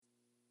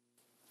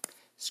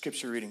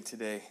Scripture reading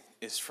today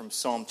is from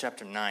Psalm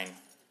chapter 9,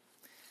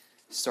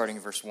 starting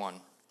in verse 1.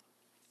 I'll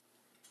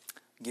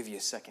give you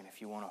a second if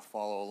you want to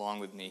follow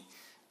along with me.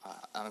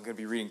 I'm going to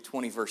be reading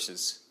 20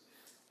 verses,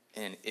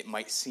 and it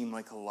might seem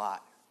like a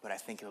lot, but I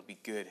think it'll be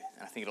good,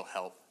 and I think it'll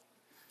help.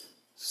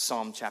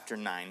 Psalm chapter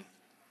 9.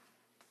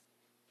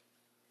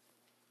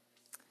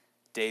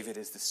 David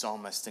is the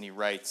psalmist, and he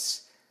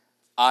writes,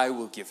 "I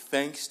will give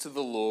thanks to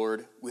the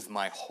Lord with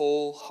my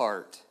whole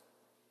heart.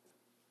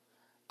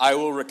 I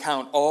will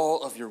recount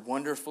all of your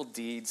wonderful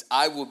deeds.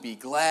 I will be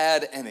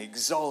glad and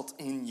exult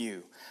in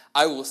you.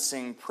 I will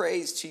sing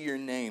praise to your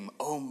name,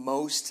 O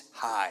Most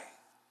High.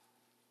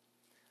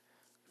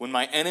 When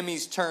my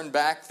enemies turn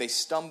back, they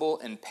stumble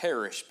and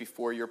perish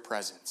before your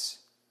presence.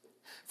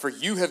 For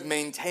you have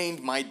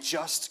maintained my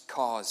just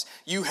cause.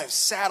 You have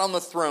sat on the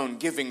throne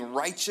giving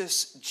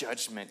righteous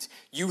judgment.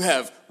 You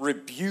have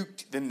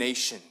rebuked the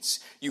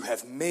nations. You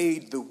have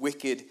made the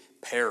wicked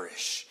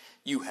perish.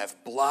 You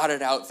have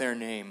blotted out their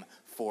name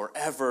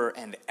forever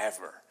and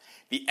ever.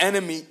 The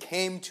enemy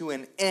came to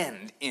an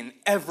end in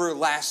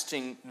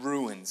everlasting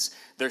ruins.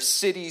 Their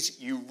cities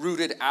you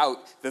rooted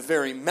out. The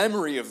very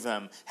memory of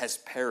them has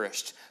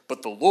perished.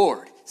 But the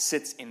Lord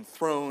sits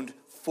enthroned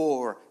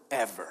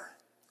forever.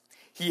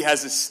 He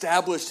has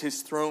established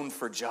his throne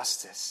for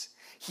justice.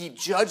 He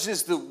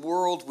judges the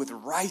world with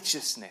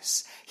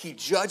righteousness. He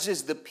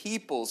judges the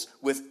peoples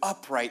with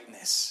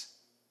uprightness.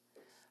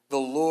 The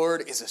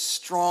Lord is a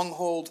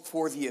stronghold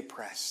for the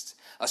oppressed,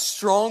 a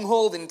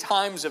stronghold in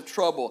times of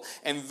trouble,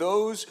 and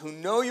those who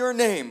know your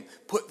name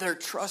put their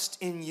trust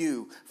in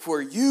you.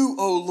 For you,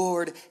 O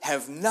Lord,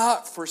 have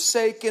not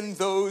forsaken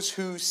those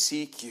who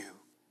seek you.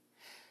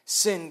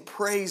 Sing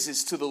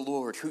praises to the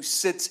Lord who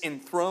sits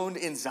enthroned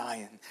in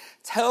Zion.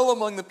 Tell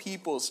among the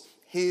peoples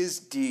his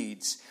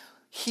deeds.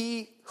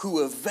 He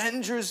who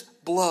avenges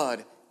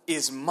blood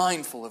is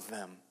mindful of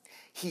them.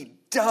 He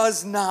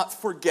does not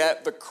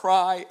forget the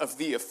cry of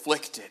the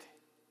afflicted.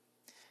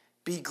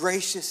 Be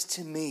gracious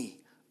to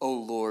me, O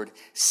Lord.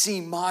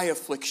 See my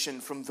affliction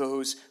from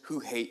those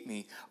who hate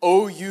me.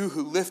 O you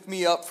who lift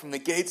me up from the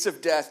gates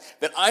of death,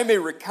 that I may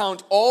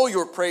recount all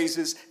your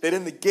praises, that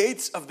in the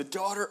gates of the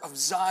daughter of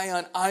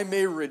Zion I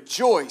may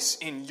rejoice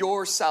in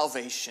your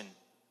salvation.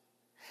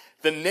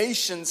 The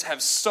nations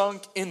have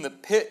sunk in the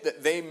pit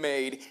that they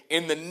made.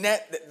 In the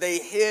net that they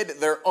hid,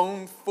 their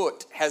own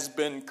foot has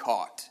been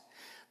caught.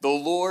 The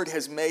Lord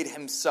has made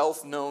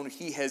himself known.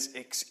 He has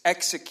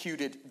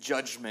executed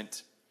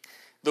judgment.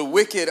 The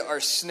wicked are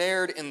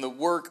snared in the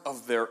work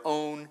of their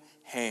own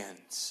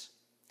hands.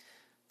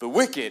 The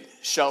wicked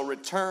shall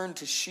return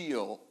to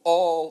Sheol,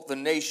 all the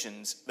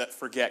nations that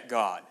forget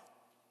God.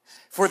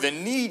 For the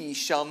needy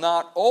shall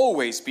not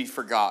always be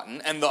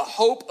forgotten, and the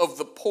hope of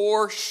the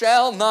poor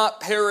shall not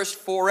perish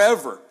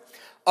forever.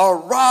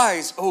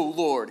 Arise, O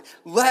Lord,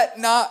 let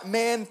not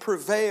man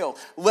prevail.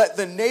 Let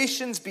the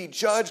nations be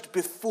judged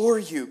before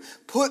you.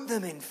 Put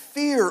them in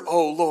fear,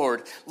 O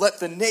Lord. Let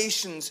the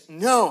nations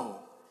know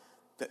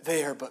that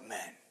they are but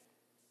men."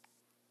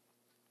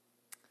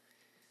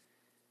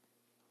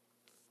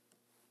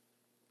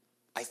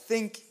 I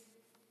think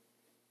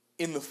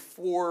in the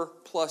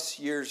 4+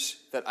 years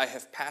that I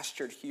have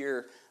pastored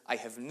here, I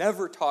have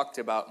never talked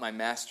about my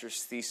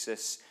master's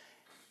thesis,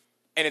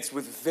 and it's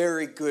with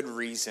very good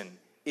reason.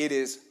 It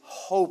is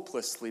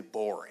hopelessly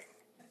boring.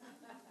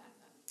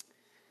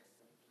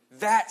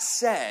 That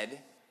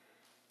said,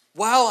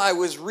 while I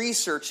was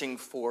researching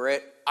for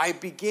it, I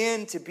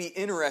began to be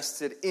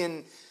interested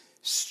in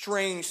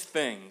strange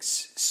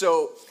things.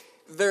 So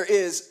there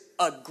is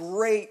a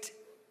great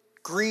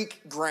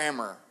Greek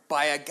grammar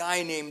by a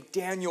guy named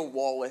Daniel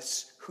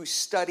Wallace who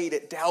studied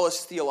at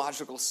Dallas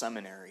Theological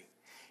Seminary.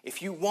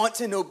 If you want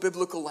to know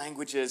biblical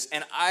languages,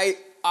 and I,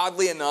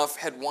 oddly enough,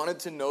 had wanted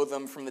to know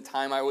them from the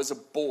time I was a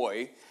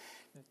boy,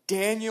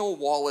 Daniel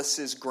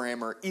Wallace's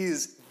grammar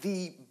is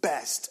the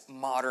best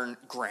modern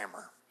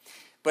grammar.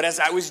 But as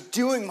I was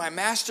doing my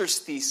master's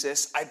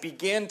thesis, I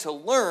began to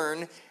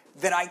learn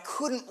that I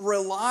couldn't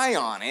rely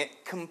on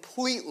it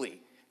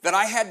completely, that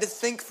I had to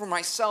think for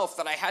myself,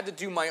 that I had to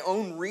do my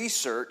own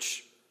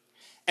research.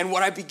 And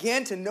what I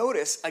began to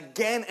notice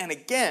again and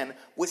again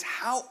was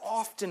how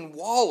often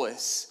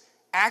Wallace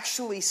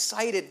actually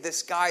cited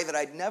this guy that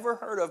I'd never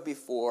heard of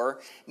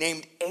before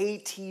named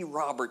A.T.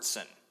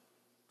 Robertson.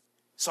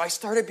 So I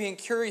started being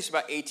curious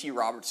about A.T.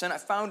 Robertson. I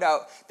found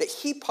out that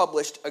he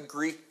published a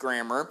Greek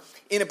grammar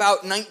in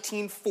about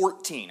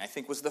 1914, I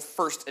think was the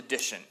first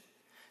edition.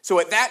 So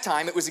at that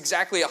time, it was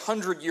exactly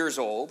 100 years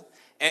old,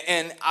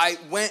 and I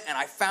went and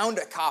I found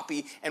a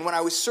copy, and when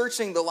I was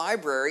searching the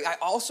library, I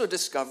also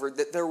discovered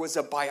that there was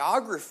a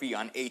biography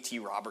on A.T.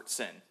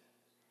 Robertson.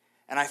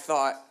 And I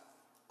thought,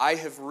 I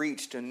have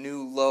reached a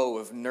new low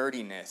of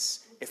nerdiness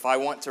if I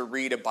want to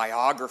read a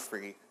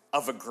biography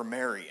of a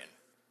grammarian.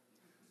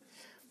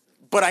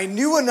 But I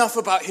knew enough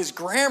about his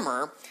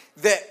grammar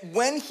that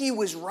when he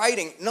was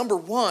writing, number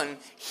one,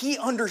 he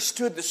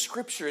understood the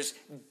scriptures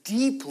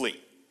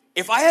deeply.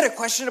 If I had a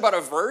question about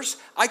a verse,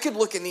 I could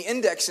look in the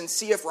index and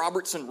see if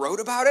Robertson wrote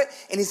about it,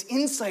 and his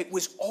insight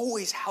was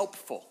always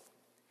helpful.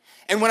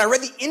 And when I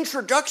read the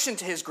introduction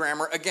to his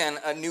grammar, again,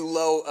 a new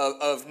low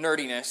of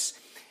nerdiness,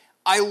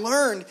 I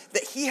learned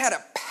that he had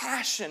a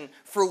passion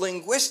for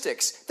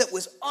linguistics that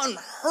was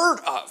unheard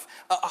of.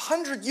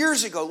 100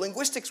 years ago,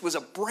 linguistics was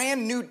a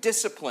brand new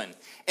discipline.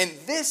 And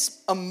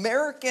this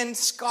American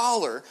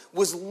scholar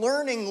was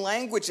learning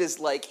languages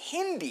like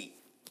Hindi,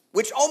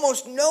 which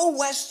almost no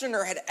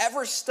Westerner had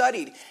ever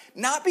studied,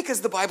 not because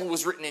the Bible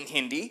was written in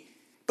Hindi,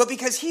 but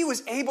because he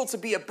was able to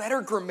be a better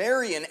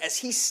grammarian as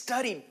he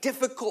studied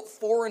difficult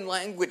foreign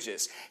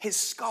languages. His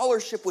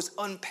scholarship was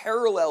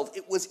unparalleled.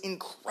 It was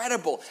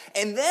incredible.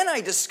 And then I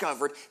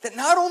discovered that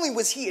not only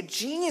was he a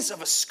genius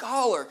of a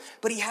scholar,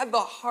 but he had the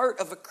heart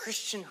of a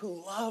Christian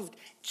who loved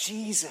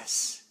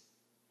Jesus.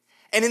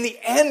 And in the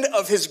end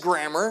of his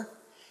grammar,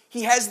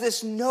 he has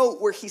this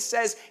note where he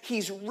says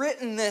he's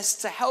written this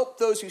to help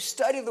those who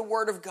study the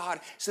Word of God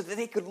so that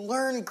they could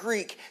learn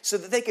Greek, so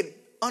that they could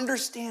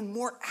understand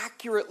more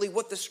accurately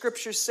what the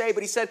Scriptures say.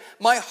 But he said,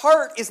 my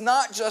heart is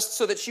not just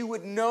so that you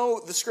would know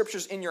the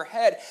Scriptures in your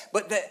head,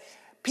 but that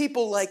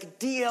people like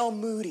D.L.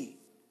 Moody,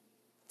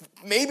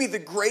 maybe the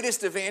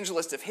greatest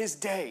evangelist of his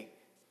day,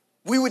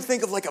 we would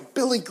think of like a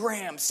Billy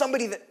Graham,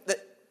 somebody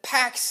that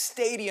packs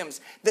stadiums,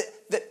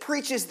 that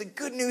preaches the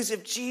good news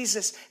of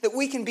Jesus, that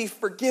we can be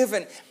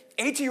forgiven.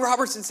 A.T.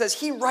 Robertson says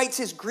he writes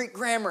his Greek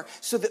grammar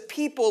so that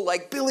people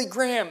like Billy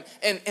Graham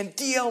and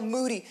D.L.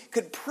 Moody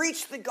could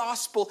preach the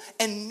gospel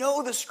and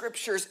know the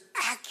Scriptures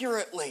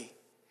accurately.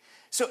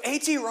 So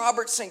A.T.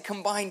 Robertson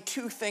combined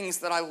two things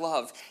that I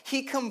love.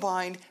 He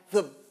combined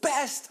the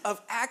best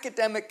of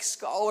academic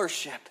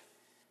scholarship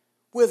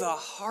with a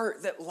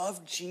heart that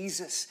loved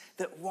Jesus,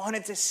 that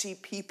wanted to see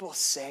people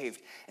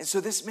saved. And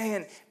so this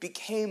man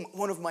became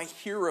one of my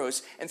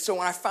heroes. And so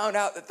when I found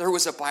out that there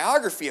was a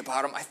biography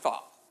about him, I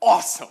thought,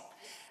 awesome.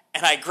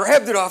 And I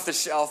grabbed it off the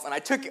shelf and I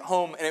took it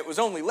home, and it was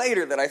only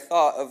later that I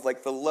thought of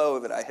like the low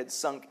that I had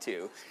sunk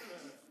to.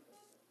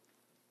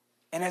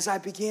 And as I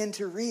began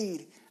to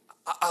read,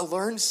 I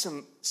learned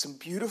some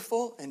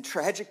beautiful and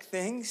tragic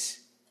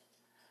things.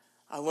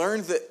 I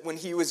learned that when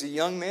he was a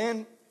young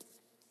man,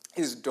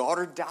 his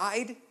daughter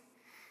died,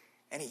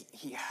 and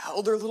he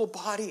held her little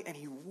body and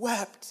he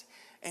wept,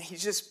 and he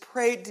just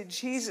prayed to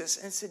Jesus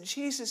and said,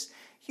 Jesus,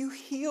 you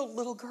healed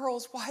little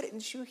girls. Why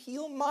didn't you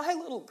heal my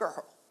little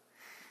girl?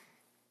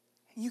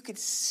 And you could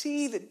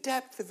see the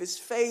depth of his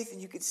faith,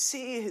 and you could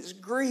see his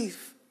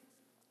grief.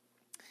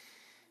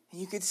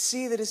 And you could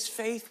see that his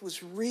faith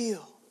was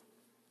real.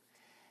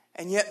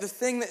 And yet the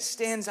thing that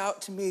stands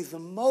out to me the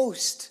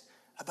most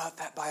about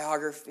that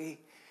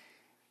biography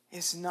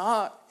is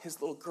not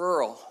his little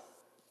girl.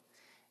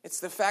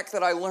 It's the fact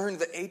that I learned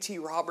that A.T.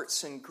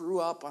 Robertson grew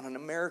up on an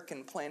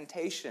American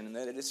plantation, and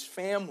that his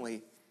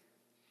family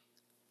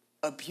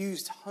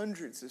abused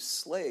hundreds of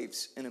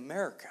slaves in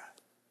America.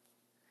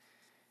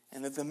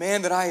 And that the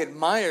man that I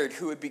admired,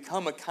 who had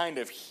become a kind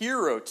of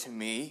hero to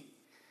me,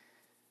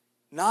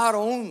 not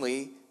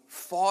only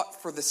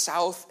fought for the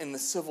South in the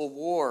Civil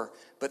War,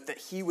 but that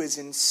he was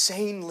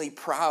insanely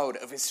proud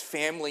of his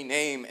family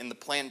name and the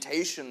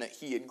plantation that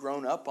he had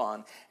grown up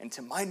on. And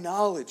to my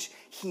knowledge,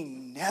 he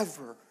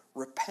never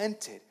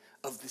repented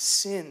of the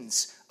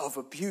sins of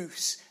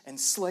abuse and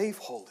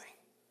slaveholding.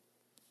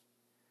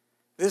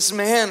 This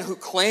man who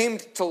claimed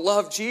to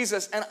love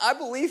Jesus, and I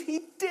believe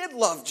he did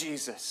love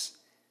Jesus,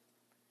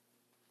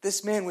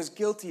 this man was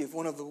guilty of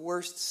one of the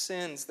worst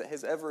sins that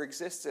has ever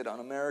existed on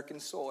American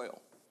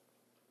soil.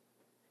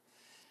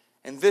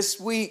 And this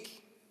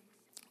week,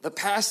 the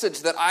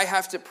passage that I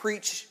have to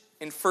preach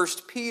in 1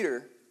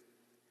 Peter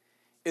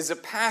is a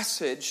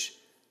passage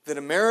that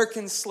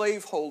American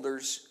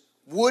slaveholders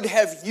would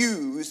have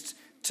used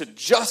to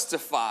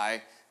justify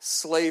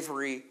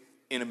slavery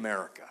in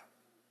America.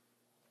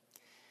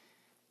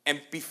 And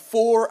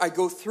before I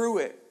go through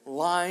it,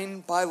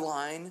 line by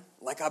line,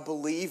 like I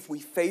believe we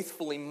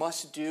faithfully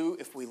must do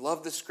if we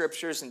love the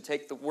Scriptures and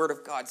take the Word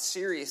of God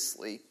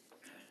seriously,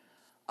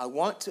 I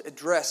want to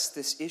address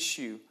this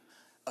issue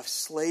of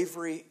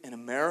slavery in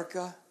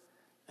America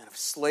and of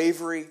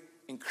slavery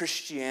in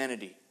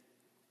Christianity.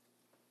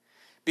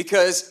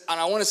 Because, and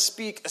I want to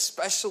speak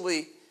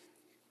especially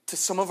to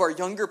some of our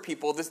younger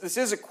people, this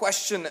is a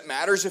question that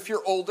matters if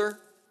you're older,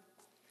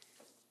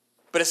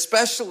 but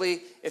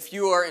especially if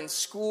you are in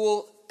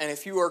school and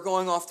if you are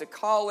going off to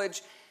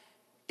college.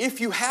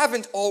 If you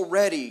haven't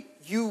already,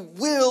 you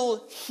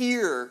will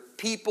hear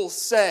people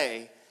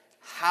say,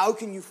 how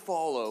can you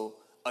follow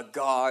a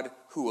God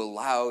who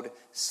allowed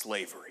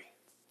slavery?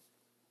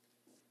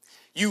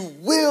 You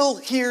will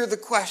hear the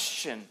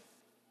question,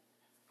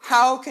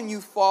 how can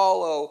you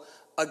follow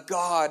a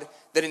God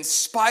that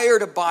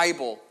inspired a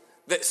Bible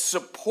that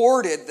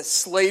supported the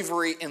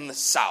slavery in the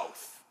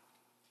South?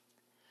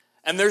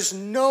 And there's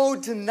no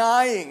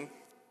denying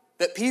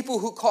that people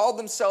who called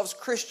themselves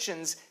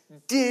Christians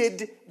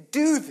did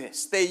do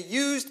this. They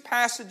used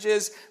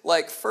passages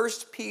like 1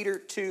 Peter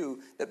 2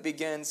 that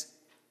begins,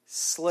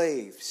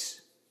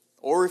 slaves.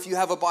 Or if you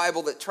have a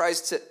Bible that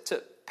tries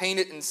to paint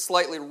it in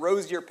slightly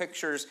rosier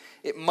pictures,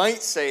 it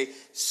might say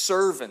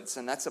servants,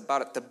 and that's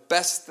about it, the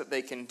best that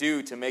they can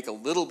do to make a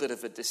little bit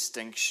of a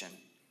distinction.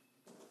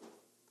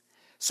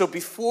 So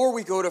before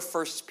we go to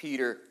 1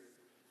 Peter,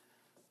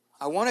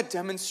 I want to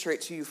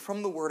demonstrate to you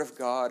from the Word of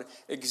God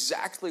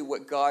exactly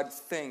what God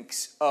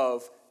thinks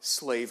of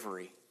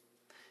slavery.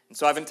 And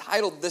so I've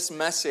entitled this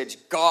message,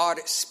 God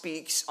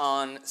Speaks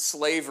on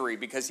Slavery,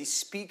 because he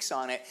speaks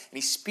on it, and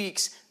he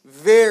speaks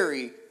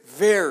very,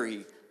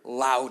 very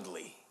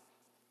loudly.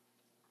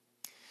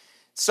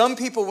 Some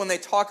people, when they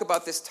talk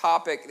about this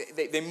topic,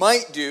 they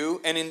might do,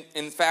 and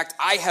in fact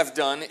I have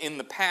done in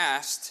the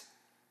past,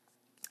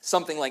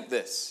 something like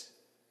this.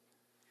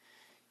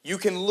 You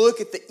can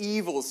look at the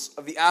evils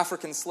of the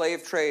African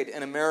slave trade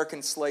and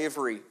American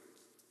slavery,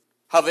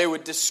 how they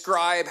would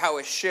describe how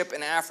a ship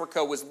in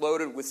Africa was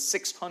loaded with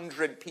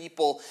 600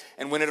 people,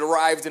 and when it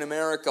arrived in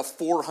America,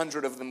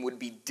 400 of them would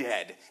be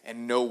dead,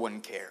 and no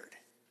one cared.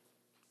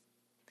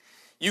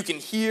 You can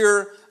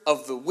hear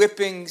of the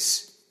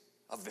whippings,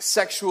 of the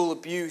sexual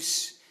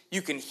abuse.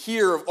 You can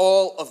hear of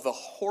all of the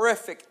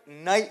horrific,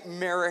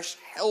 nightmarish,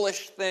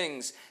 hellish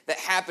things that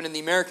happened in the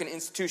American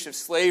institution of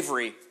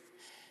slavery. And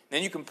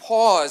then you can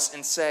pause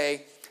and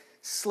say,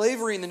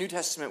 slavery in the New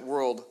Testament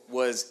world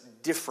was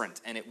different,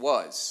 and it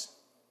was.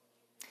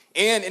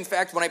 And, in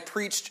fact, when I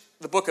preached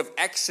the book of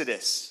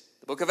Exodus,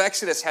 the book of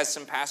Exodus has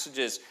some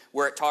passages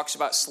where it talks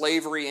about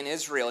slavery in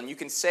Israel, and you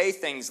can say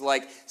things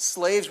like,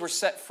 slaves were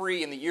set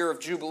free in the year of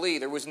Jubilee.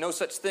 There was no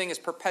such thing as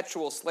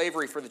perpetual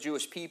slavery for the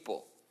Jewish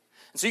people.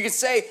 And so you can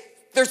say,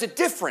 there's a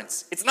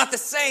difference. It's not the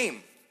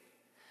same.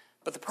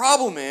 But the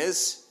problem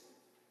is,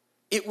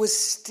 it was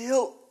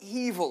still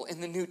evil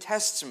in the New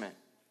Testament.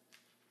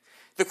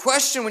 The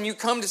question when you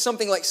come to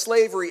something like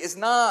slavery is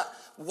not,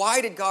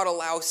 why did God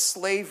allow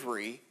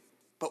slavery?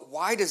 But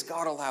why does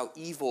God allow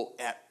evil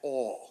at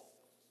all?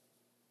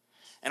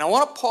 And I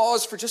want to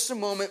pause for just a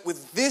moment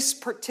with this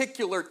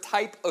particular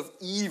type of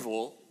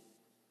evil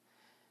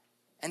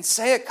and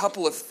say a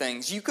couple of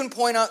things. You can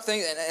point out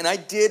things, and I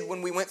did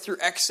when we went through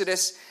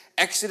Exodus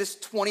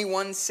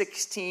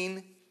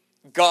 21:16.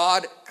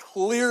 God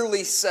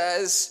clearly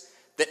says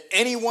that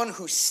anyone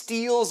who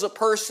steals a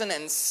person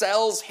and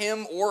sells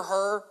him or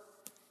her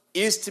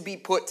is to be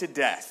put to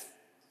death.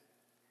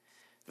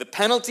 The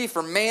penalty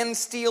for man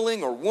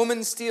stealing or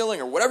woman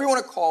stealing or whatever you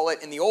want to call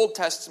it in the Old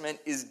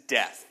Testament is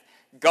death.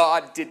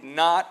 God did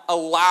not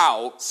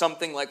allow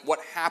something like what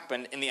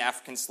happened in the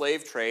African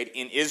slave trade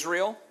in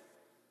Israel,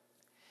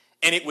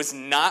 and it was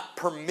not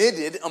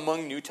permitted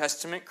among New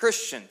Testament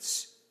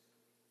Christians.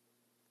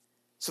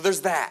 So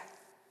there's that.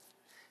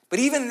 But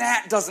even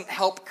that doesn't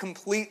help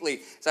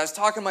completely. So I was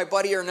talking to my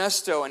buddy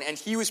Ernesto, and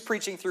he was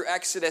preaching through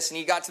Exodus, and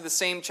he got to the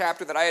same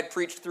chapter that I had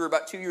preached through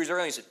about 2 years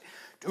earlier. He said,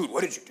 dude,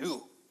 what did you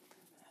do?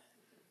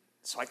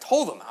 So I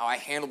told him how I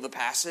handled the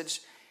passage.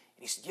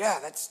 And he said, yeah,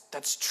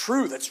 that's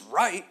true, that's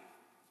right.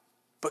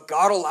 But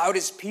God allowed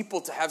his people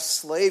to have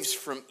slaves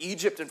from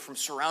Egypt and from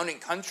surrounding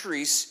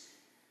countries,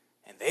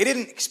 and they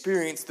didn't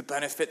experience the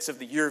benefits of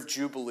the year of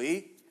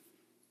Jubilee.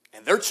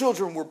 And their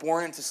children were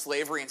born into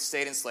slavery and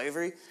stayed in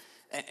slavery.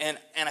 And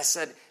I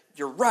said,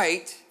 you're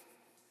right,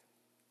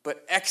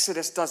 but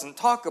Exodus doesn't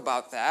talk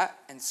about that.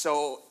 And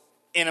so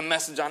in a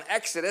message on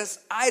Exodus,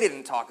 I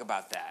didn't talk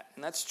about that.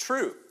 And that's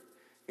true.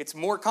 It's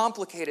more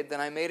complicated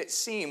than I made it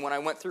seem when I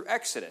went through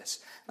Exodus.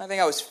 And I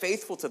think I was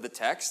faithful to the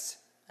text,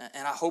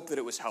 and I hope that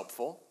it was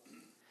helpful.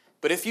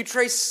 But if you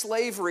trace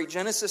slavery,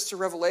 Genesis to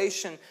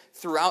Revelation,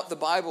 throughout the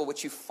Bible,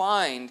 what you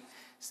find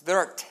is there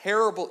are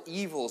terrible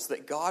evils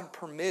that God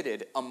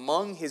permitted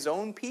among his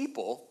own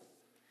people.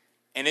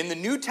 And in the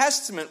New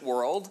Testament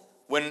world,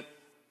 when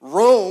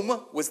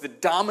Rome was the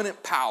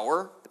dominant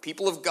power, the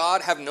people of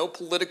God have no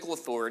political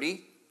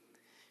authority.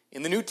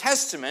 In the New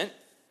Testament,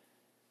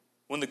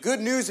 when the good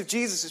news of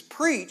Jesus is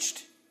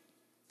preached,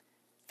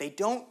 they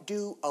don't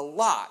do a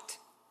lot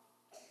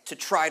to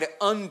try to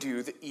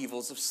undo the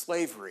evils of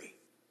slavery.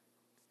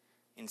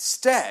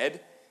 Instead,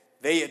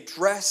 they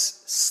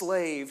address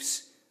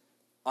slaves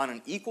on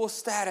an equal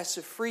status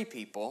of free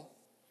people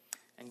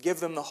and give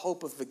them the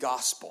hope of the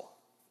gospel.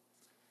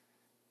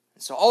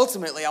 And so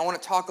ultimately, I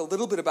want to talk a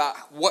little bit about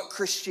what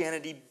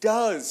Christianity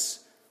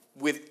does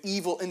with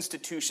evil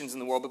institutions in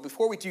the world. But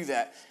before we do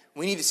that,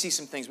 we need to see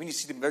some things. We need to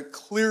see them very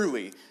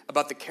clearly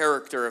about the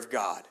character of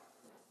God.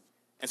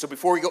 And so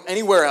before we go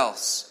anywhere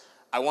else,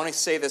 I want to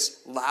say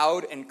this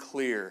loud and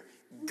clear.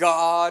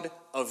 God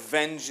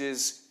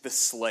avenges the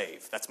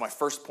slave. That's my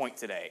first point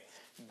today.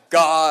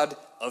 God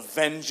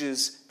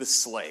avenges the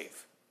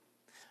slave.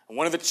 And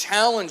one of the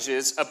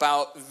challenges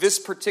about this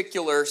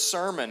particular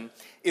sermon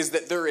is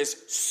that there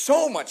is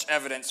so much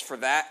evidence for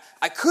that.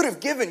 I could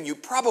have given you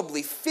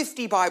probably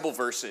 50 Bible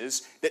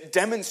verses that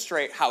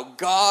demonstrate how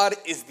God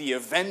is the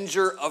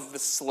avenger of the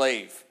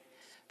slave.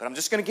 But I'm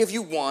just going to give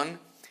you one.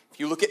 If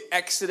you look at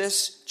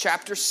Exodus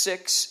chapter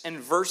 6 and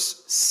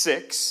verse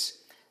 6,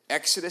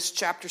 Exodus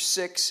chapter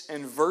 6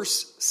 and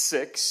verse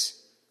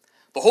 6,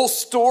 the whole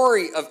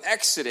story of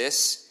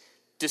Exodus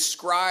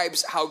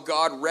describes how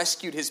God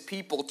rescued his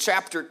people.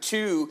 Chapter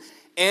 2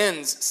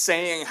 ends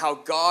saying how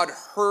God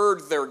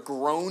heard their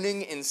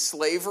groaning in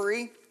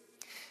slavery,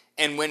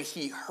 and when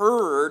he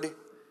heard,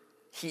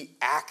 he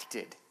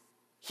acted.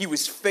 He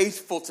was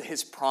faithful to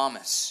his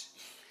promise.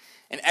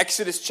 In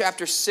Exodus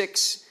chapter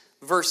 6,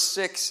 verse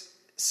 6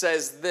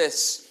 says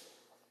this,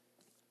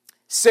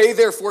 "Say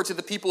therefore to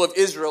the people of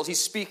Israel,"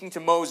 he's speaking to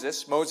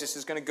Moses. Moses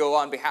is going to go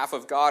on behalf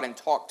of God and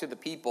talk to the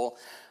people.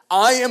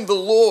 "I am the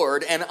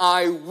Lord, and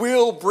I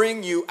will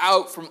bring you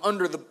out from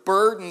under the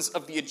burdens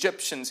of the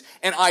Egyptians,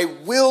 and I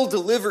will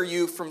deliver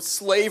you from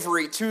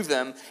slavery to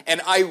them,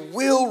 and I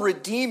will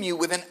redeem you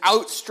with an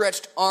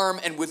outstretched arm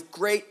and with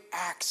great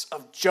acts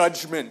of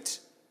judgment.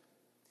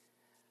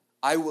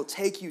 I will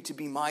take you to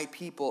be my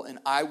people, and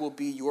I will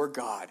be your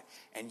God,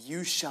 and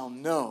you shall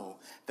know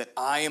that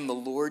I am the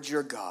Lord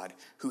your God,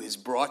 who has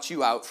brought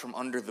you out from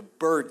under the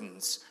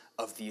burdens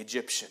of the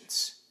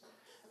Egyptians."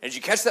 And did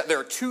you catch that? There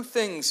are two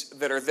things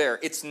that are there.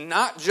 It's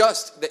not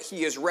just that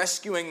he is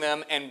rescuing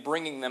them and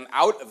bringing them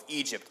out of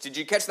Egypt. Did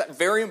you catch that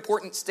very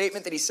important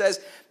statement that he says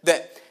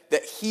that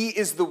he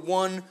is the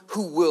one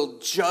who will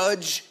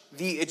judge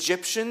the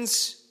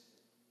Egyptians?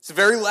 It's the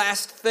very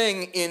last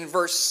thing in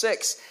verse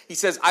 6. He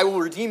says, "I will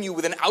redeem you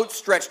with an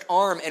outstretched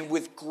arm and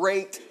with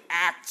great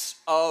acts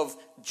of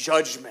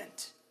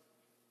judgment."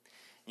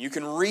 You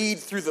can read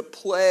through the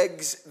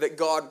plagues that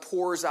God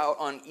pours out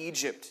on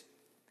Egypt.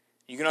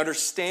 You can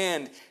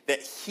understand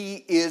that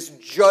he is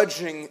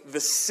judging the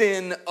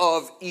sin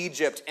of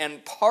Egypt.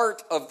 And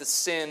part of the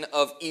sin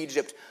of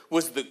Egypt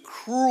was the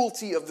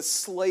cruelty of the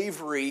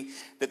slavery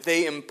that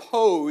they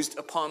imposed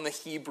upon the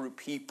Hebrew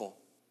people.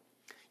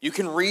 You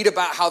can read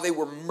about how they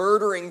were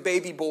murdering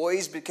baby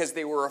boys because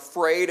they were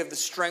afraid of the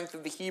strength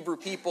of the Hebrew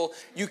people.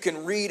 You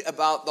can read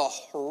about the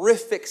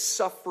horrific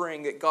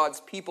suffering that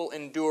God's people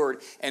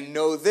endured. And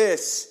know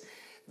this,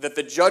 that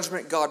the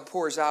judgment God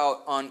pours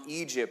out on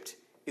Egypt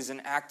is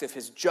an act of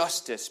his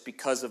justice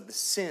because of the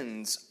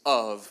sins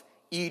of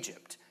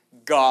Egypt.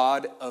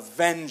 God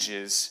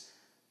avenges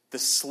the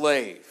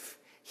slave.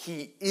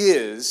 He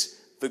is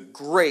the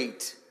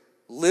great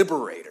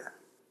liberator.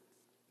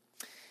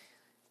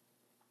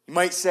 You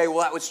might say, well,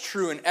 that was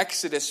true in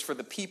Exodus for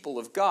the people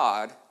of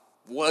God.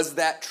 Was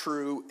that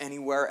true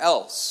anywhere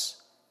else?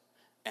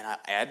 And I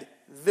add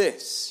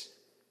this.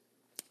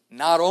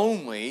 Not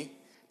only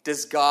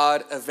does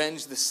God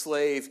avenge the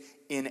slave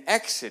in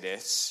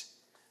Exodus,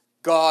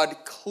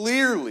 God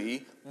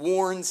clearly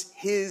warns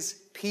his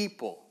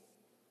people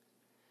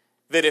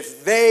that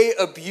if they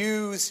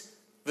abuse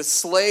the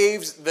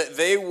slaves that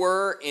they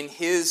were in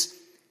his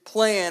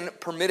plan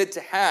permitted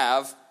to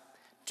have,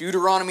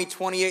 Deuteronomy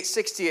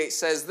 28:68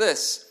 says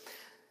this,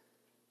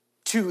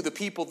 to the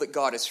people that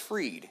God has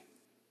freed,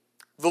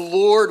 "The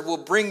Lord will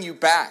bring you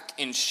back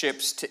in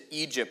ships to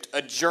Egypt,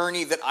 a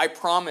journey that I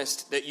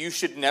promised that you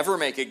should never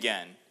make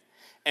again.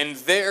 And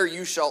there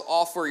you shall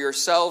offer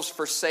yourselves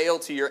for sale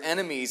to your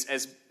enemies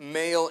as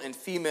male and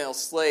female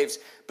slaves,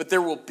 but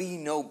there will be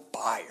no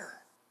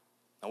buyer."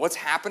 Now what's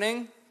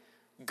happening?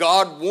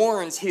 God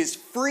warns his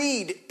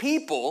freed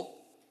people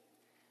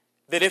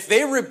that if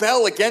they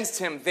rebel against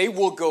him, they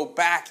will go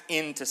back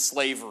into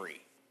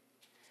slavery.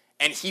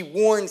 And he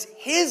warns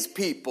his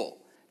people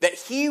that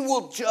he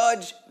will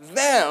judge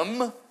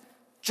them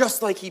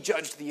just like he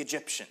judged the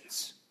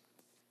Egyptians.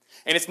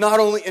 And it's not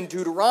only in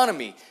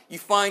Deuteronomy. You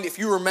find, if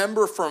you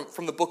remember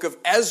from the book of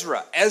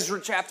Ezra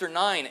chapter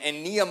 9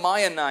 and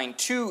Nehemiah 9,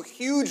 two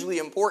hugely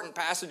important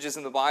passages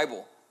in the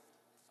Bible,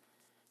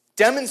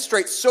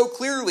 demonstrate so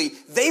clearly,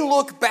 they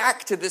look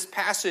back to this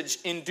passage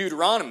in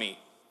Deuteronomy.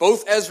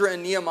 Both Ezra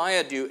and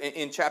Nehemiah do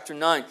in chapter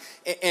 9.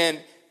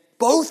 And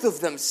both of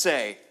them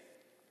say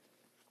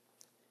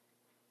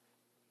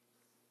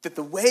that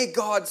the way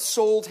God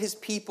sold his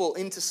people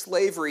into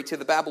slavery to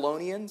the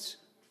Babylonians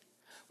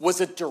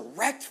was a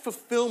direct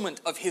fulfillment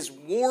of his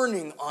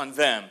warning on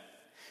them.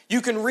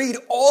 You can read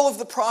all of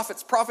the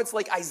prophets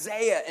like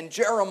Isaiah and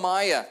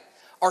Jeremiah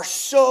are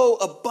so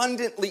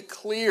abundantly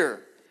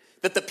clear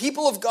that the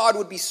people of God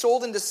would be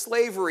sold into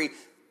slavery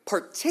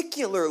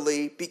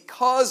particularly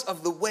because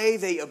of the way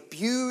they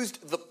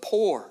abused the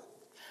poor.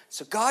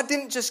 So God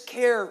didn't just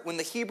care when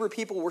the Hebrew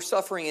people were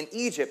suffering in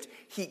Egypt.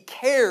 He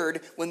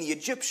cared when the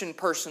Egyptian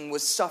person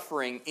was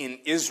suffering in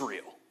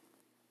Israel.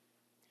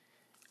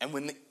 And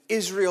when the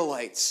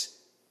Israelites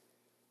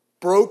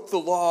broke the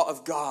law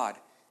of God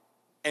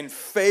and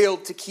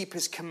failed to keep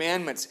his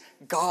commandments,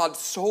 God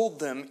sold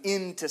them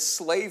into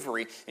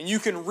slavery. And you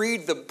can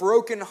read the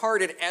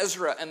brokenhearted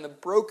Ezra and the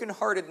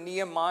brokenhearted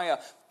Nehemiah.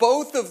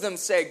 Both of them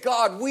say,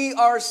 God, we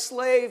are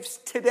slaves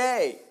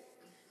today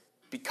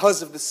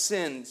because of the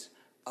sins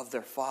of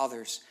their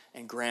fathers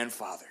and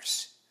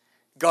grandfathers.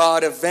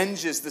 God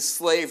avenges the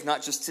slave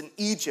not just in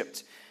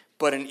Egypt,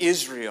 but in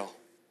Israel.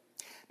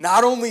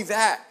 Not only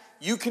that,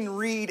 you can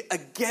read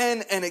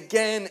again and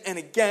again and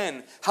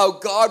again how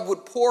God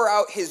would pour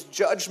out his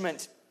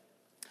judgment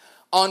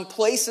on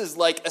places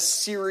like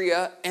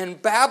Assyria and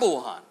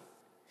Babylon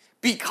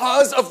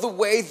because of the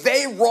way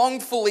they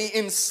wrongfully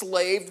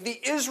enslaved the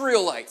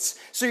Israelites.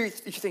 So you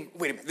think,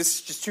 wait a minute, this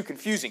is just too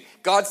confusing.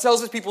 God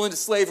sells his people into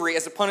slavery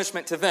as a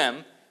punishment to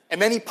them,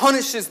 And then he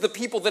punishes the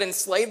people that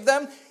enslaved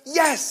them?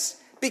 Yes,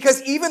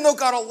 because even though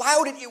God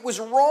allowed it, it was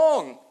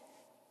wrong.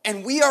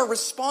 And we are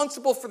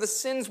responsible for the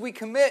sins we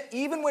commit,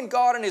 even when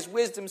God in his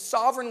wisdom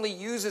sovereignly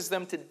uses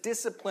them to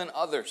discipline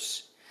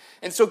others.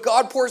 And so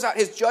God pours out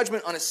his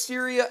judgment on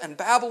Assyria and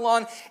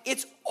Babylon.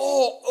 It's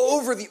all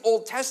over the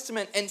Old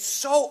Testament. And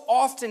so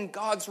often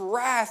God's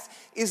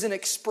wrath is an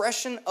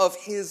expression of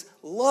his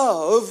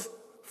love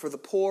for the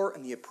poor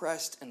and the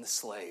oppressed and the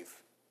slave.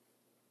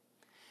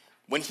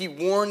 When he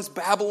warns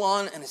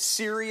Babylon and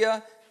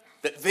Assyria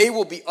that they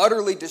will be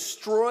utterly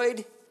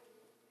destroyed,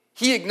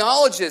 he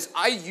acknowledges,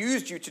 I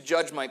used you to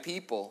judge my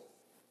people,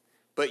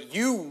 but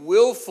you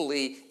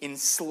willfully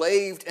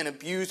enslaved and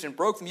abused and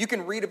broke them. You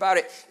can read about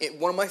it in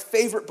one of my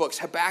favorite books,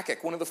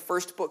 Habakkuk, one of the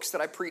first books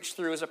that I preached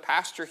through as a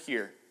pastor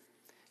here.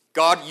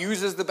 God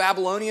uses the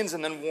Babylonians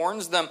and then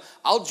warns them,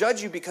 I'll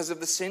judge you because of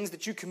the sins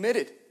that you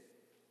committed.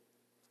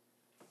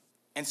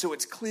 And so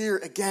it's clear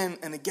again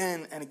and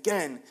again and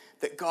again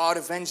that God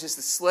avenges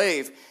the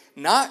slave,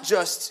 not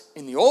just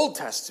in the Old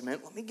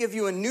Testament. Let me give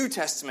you a New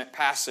Testament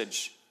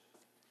passage.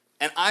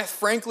 And I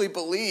frankly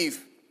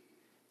believe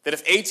that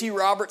if A.T.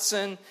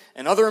 Robertson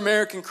and other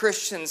American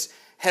Christians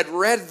had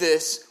read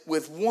this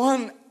with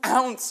 1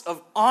 ounce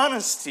of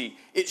honesty,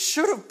 it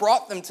should have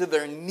brought them to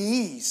their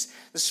knees.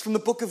 This is from the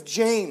book of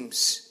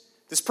James.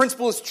 This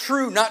principle is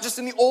true, not just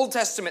in the Old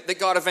Testament that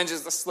God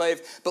avenges the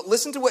slave, but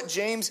listen to what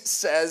James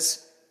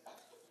says.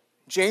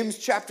 James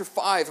chapter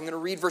 5, I'm going to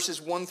read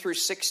verses 1 through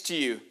 6 to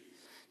you.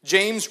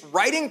 James,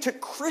 writing to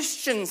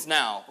Christians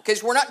now, okay,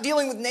 so we're not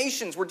dealing with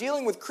nations, we're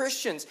dealing with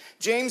Christians.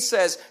 James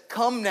says,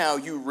 come now,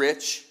 you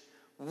rich,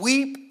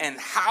 weep and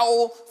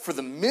howl for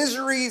the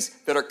miseries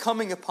that are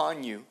coming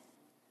upon you.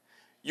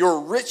 Your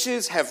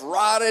riches have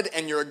rotted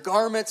and your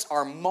garments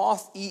are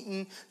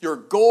moth-eaten. Your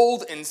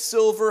gold and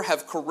silver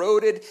have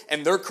corroded,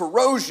 and their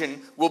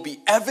corrosion will be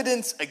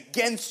evidence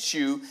against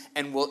you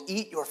and will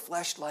eat your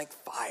flesh like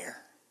fire.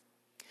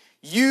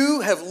 You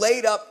have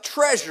laid up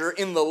treasure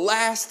in the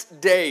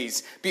last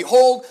days.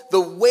 Behold, the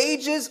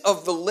wages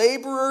of the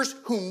laborers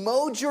who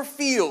mowed your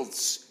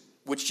fields,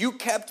 which you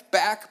kept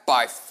back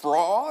by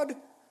fraud,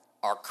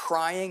 are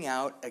crying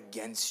out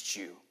against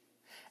you.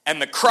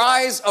 And the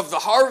cries of the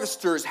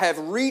harvesters have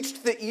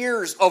reached the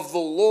ears of the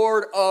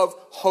Lord of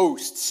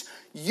hosts.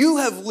 You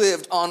have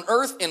lived on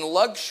earth in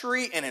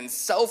luxury and in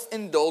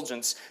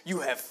self-indulgence. You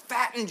have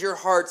fattened your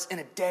hearts in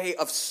a day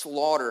of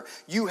slaughter.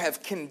 You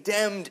have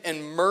condemned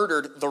and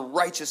murdered the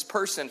righteous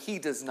person. He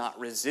does not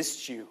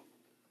resist you.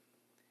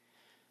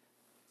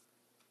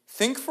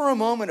 Think for a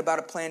moment about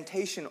a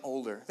plantation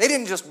owner. They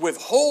didn't just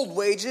withhold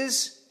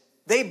wages.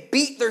 They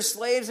beat their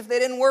slaves if they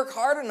didn't work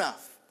hard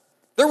enough.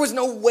 There was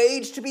no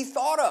wage to be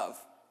thought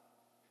of.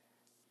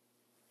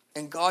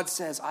 And God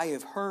says, I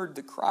have heard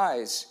the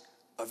cries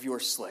of your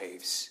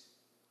slaves.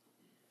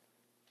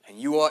 And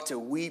you ought to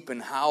weep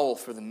and howl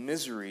for the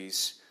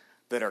miseries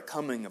that are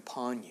coming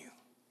upon you.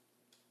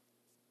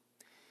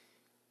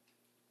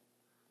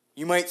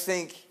 You might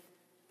think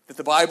that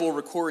the Bible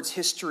records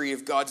history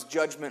of God's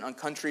judgment on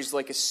countries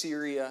like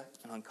Assyria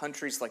and on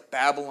countries like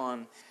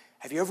Babylon.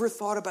 Have you ever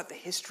thought about the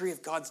history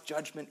of God's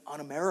judgment on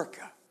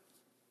America?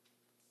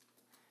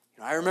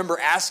 I remember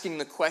asking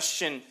the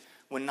question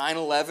when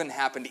 9/11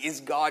 happened,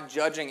 is God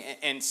judging?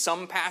 And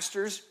some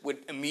pastors would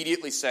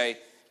immediately say,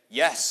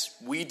 yes,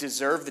 we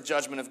deserve the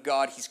judgment of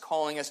God. He's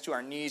calling us to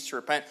our knees to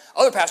repent.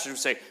 Other pastors would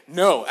say,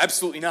 no,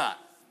 absolutely not.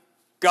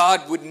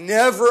 God would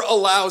never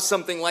allow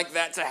something like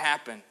that to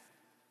happen.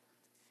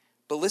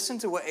 But listen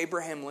to what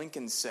Abraham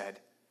Lincoln said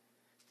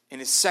in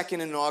his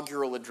second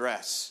inaugural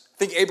address. I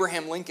think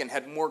Abraham Lincoln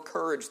had more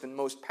courage than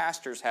most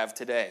pastors have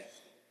today.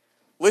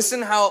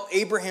 Listen how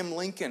Abraham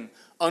Lincoln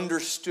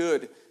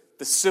understood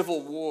the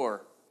Civil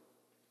War.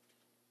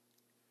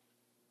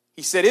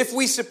 He said, if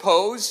we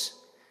suppose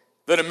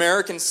that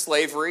American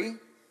slavery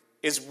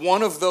is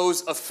one of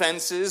those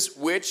offenses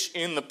which,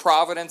 in the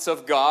providence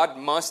of God,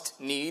 must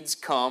needs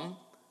come,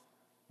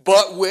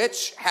 but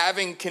which,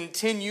 having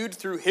continued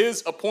through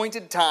his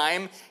appointed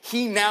time,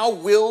 he now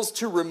wills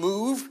to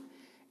remove,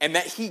 and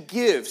that he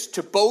gives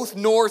to both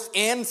North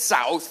and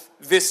South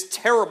this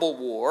terrible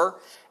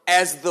war,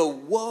 as the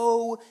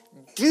woe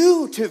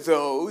due to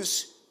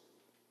those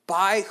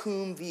by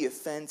whom the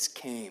offense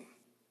came.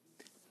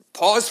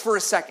 Pause for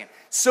a second.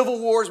 Civil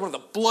War is one of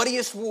the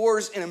bloodiest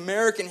wars in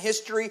American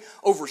history.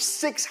 Over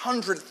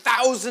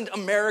 600,000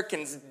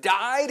 Americans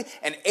died,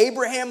 and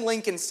Abraham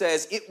Lincoln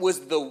says it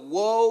was the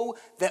woe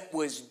that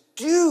was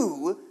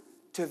due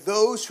to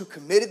those who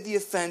committed the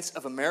offense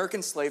of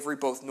American slavery,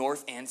 both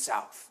North and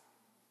South.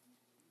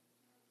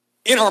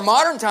 In our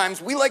modern times,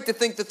 we like to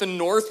think that the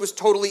North was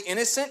totally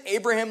innocent.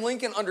 Abraham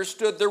Lincoln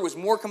understood there was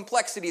more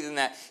complexity than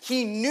that.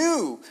 He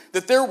knew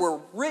that there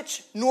were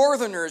rich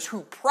Northerners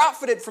who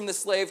profited from the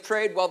slave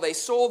trade while they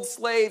sold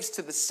slaves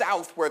to the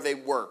South where they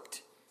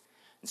worked.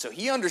 And so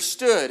he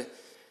understood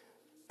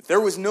that there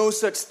was no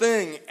such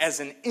thing as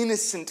an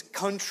innocent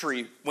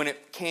country when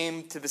it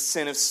came to the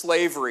sin of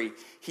slavery.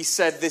 He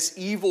said this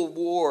evil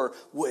war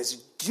was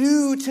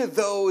due to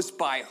those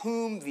by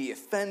whom the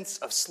offense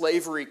of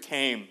slavery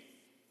came.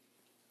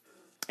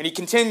 And he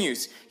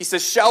continues. He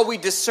says, shall we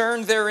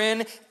discern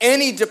therein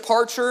any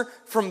departure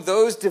from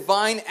those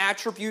divine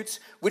attributes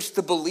which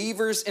the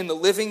believers in the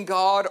living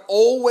God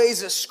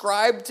always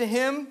ascribe to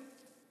him?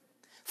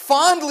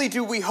 Fondly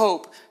do we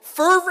hope,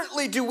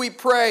 fervently do we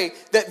pray,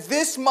 that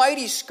this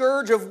mighty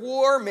scourge of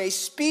war may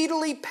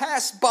speedily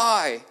pass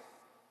by.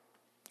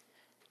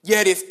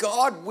 Yet if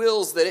God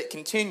wills that it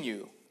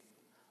continue,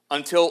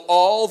 until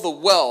all the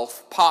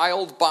wealth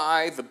piled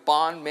by the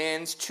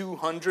bondman's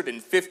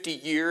 250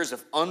 years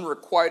of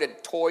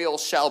unrequited toil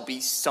shall be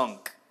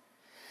sunk,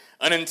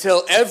 and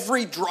until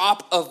every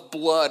drop of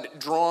blood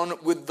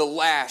drawn with the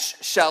lash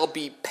shall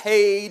be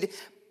paid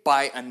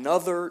by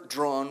another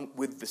drawn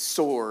with the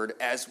sword,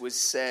 as was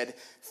said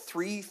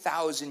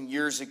 3,000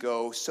 years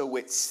ago, so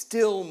it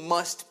still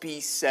must be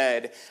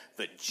said,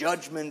 the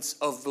judgments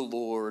of the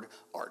Lord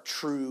are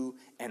true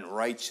and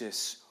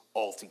righteous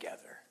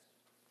altogether.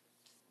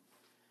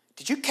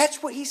 Did you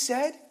catch what he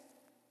said?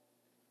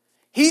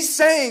 He's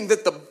saying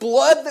that the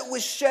blood that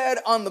was shed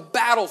on the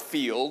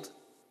battlefield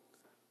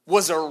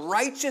was a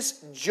righteous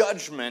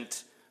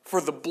judgment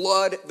for the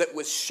blood that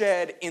was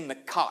shed in the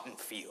cotton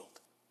field.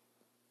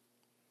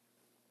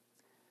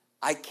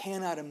 I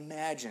cannot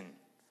imagine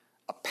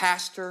a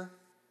pastor,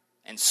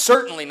 and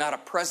certainly not a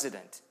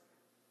president,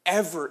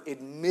 ever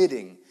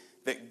admitting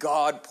that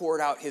God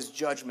poured out his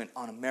judgment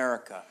on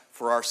America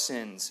for our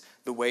sins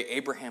the way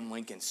Abraham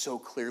Lincoln so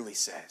clearly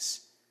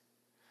says.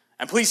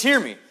 And please hear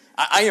me.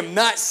 I am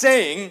not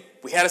saying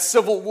we had a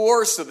civil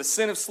war, so the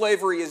sin of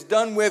slavery is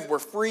done with, we're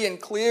free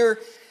and clear.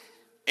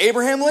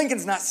 Abraham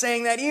Lincoln's not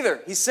saying that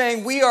either. He's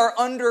saying we are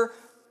under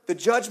the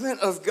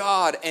judgment of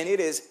God, and it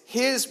is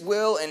his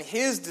will and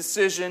his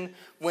decision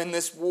when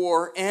this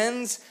war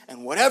ends,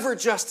 and whatever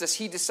justice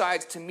he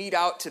decides to mete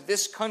out to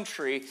this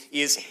country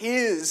is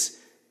his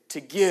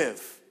to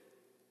give.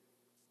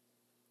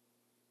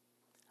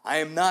 I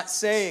am not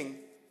saying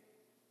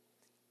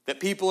that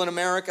people in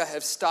America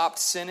have stopped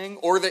sinning,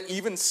 or that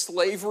even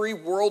slavery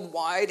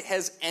worldwide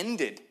has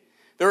ended.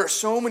 There are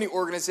so many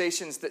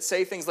organizations that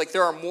say things like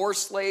there are more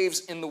slaves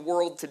in the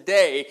world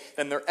today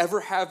than there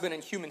ever have been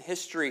in human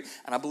history,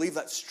 and I believe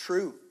that's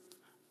true.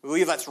 I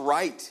believe that's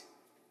right.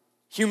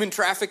 Human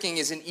trafficking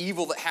is an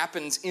evil that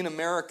happens in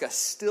America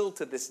still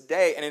to this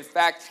day, and in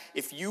fact,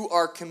 if you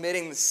are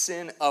committing the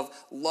sin of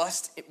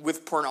lust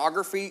with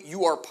pornography,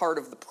 you are part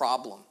of the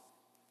problem.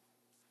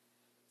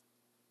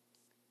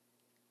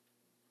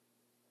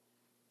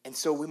 And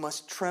so we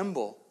must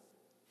tremble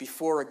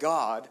before a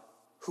God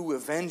who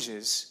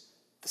avenges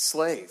the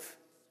slave.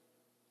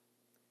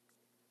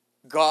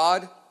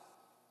 God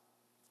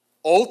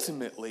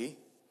ultimately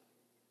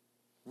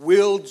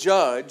will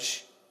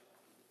judge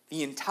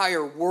the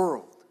entire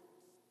world.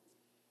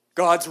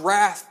 God's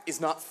wrath is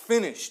not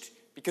finished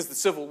because the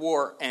Civil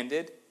War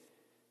ended.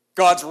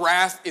 God's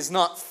wrath is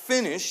not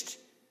finished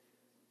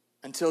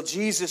until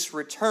Jesus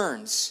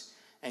returns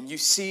and you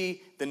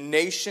see the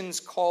nations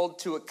called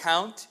to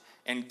account,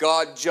 and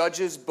God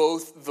judges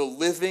both the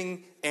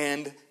living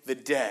and the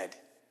dead.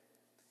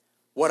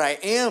 What I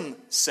am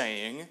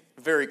saying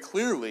very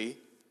clearly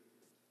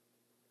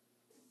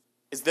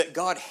is that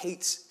God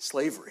hates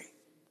slavery.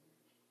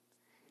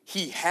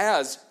 He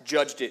has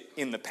judged it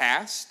in the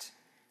past.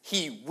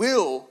 He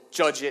will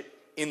judge it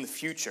in the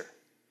future.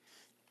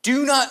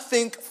 Do not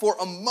think for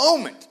a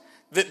moment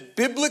that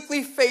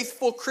biblically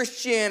faithful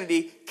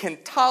Christianity can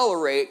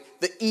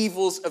tolerate the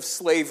evils of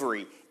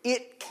slavery.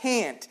 It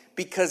can't,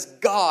 because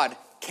God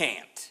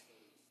can't.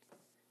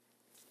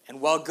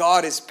 And while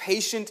God is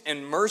patient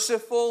and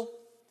merciful,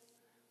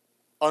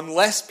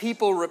 unless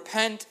people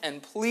repent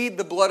and plead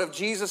the blood of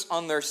Jesus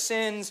on their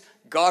sins,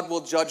 God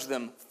will judge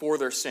them for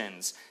their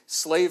sins,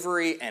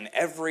 slavery and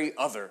every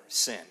other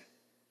sin.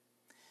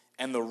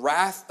 And the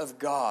wrath of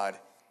God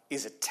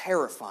is a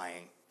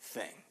terrifying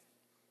thing.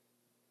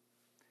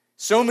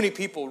 So many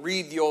people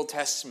read the Old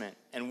Testament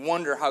and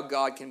wonder how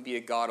God can be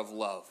a God of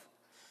love.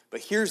 But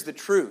here's the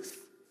truth.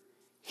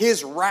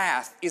 His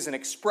wrath is an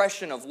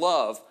expression of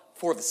love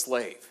for the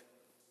slave.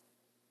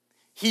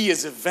 He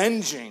is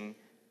avenging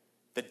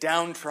the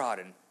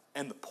downtrodden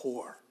and the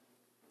poor.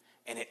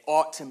 And it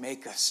ought to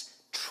make us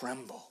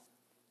tremble.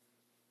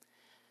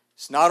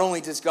 So not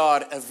only does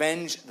God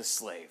avenge the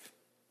slave,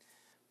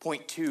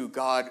 point 2,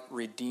 God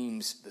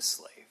redeems the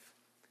slave.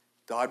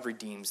 God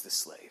redeems the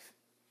slave.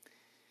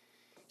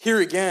 Here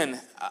again,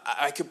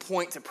 I could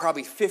point to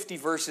probably 50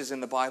 verses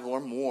in the Bible or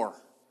more.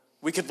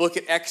 We could look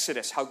at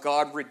Exodus, how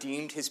God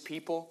redeemed his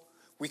people.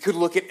 We could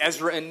look at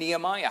Ezra and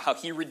Nehemiah, how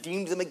he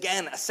redeemed them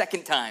again a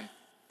second time.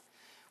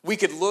 We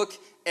could look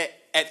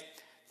at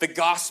the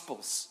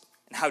Gospels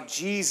and how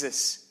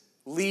Jesus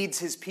leads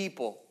his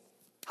people.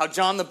 How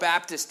John the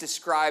Baptist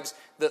describes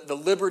the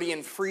liberty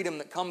and freedom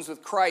that comes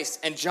with Christ.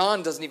 And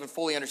John doesn't even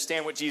fully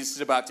understand what Jesus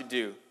is about to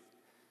do.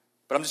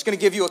 But I'm just going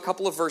to give you a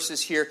couple of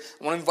verses here.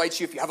 I want to invite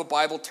you, if you have a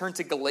Bible, turn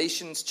to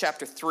Galatians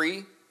chapter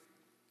 3.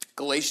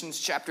 Galatians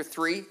chapter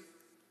 3.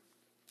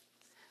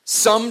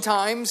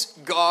 Sometimes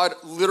God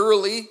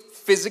literally,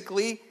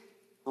 physically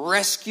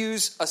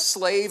rescues a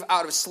slave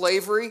out of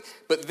slavery,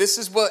 but this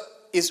is what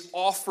is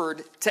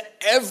offered to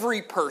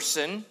every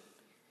person,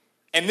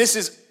 and this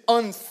is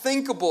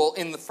unthinkable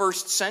in the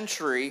first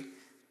century,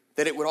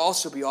 that it would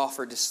also be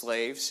offered to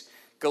slaves.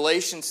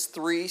 Galatians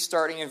 3,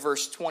 starting in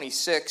verse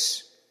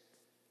 26.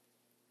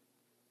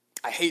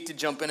 I hate to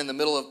jump in the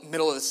middle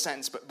of the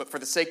sentence, but for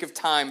the sake of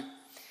time,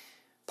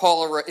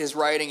 Paul is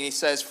writing, and he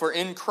says, "For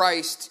in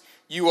Christ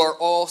you are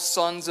all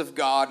sons of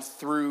God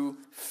through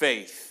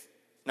faith."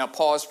 Now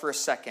pause for a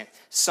second.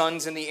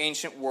 Sons in the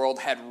ancient world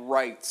had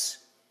rights.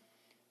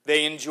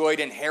 They enjoyed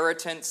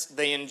inheritance.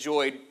 They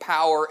enjoyed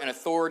power and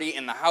authority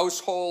in the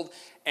household.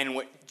 And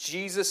what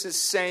Jesus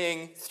is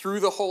saying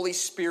through the Holy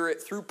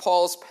Spirit, through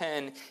Paul's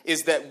pen,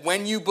 is that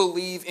when you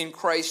believe in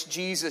Christ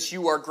Jesus,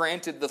 you are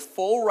granted the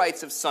full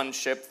rights of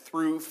sonship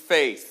through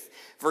faith.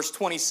 Verse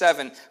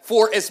 27,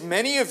 "For as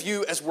many of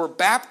you as were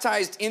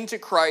baptized into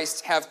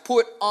Christ have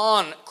put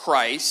on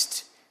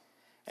Christ,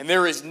 and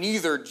there is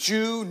neither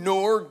Jew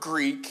nor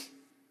Greek,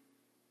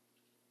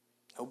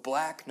 no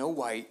black, no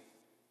white.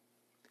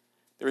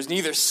 There is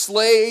neither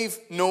slave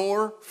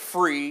nor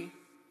free.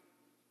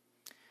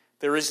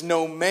 There is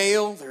no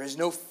male, there is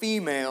no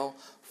female,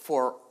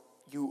 for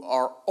you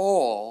are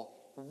all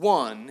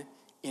one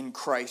in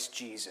Christ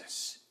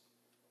Jesus."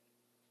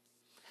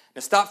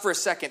 Now stop for a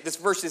second. This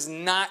verse is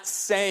not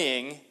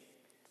saying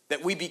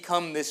that we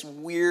become this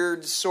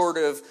weird sort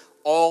of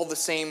all the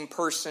same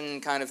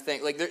person kind of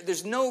thing. Like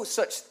there's no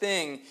such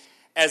thing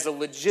as a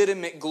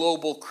legitimate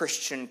global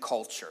Christian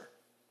culture.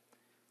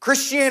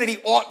 Christianity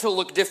ought to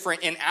look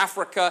different in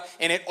Africa,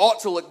 and it ought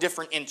to look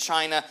different in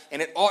China,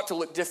 and it ought to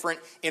look different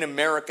in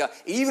America.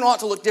 It even ought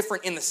to look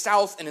different in the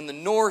South and in the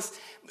North.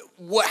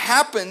 What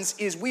happens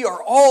is we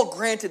are all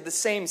granted the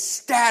same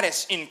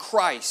status in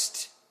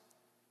Christ.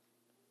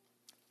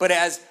 But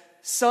as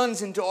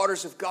sons and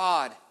daughters of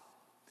God,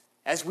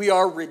 as we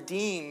are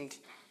redeemed,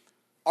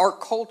 our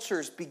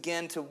cultures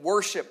begin to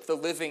worship the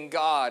living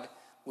God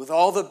with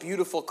all the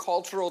beautiful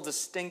cultural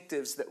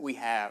distinctives that we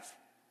have.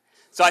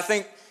 So I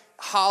think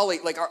Holly,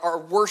 like our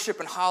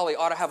worship in Holly,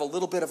 ought to have a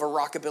little bit of a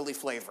rockabilly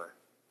flavor.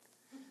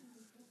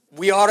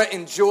 We ought to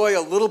enjoy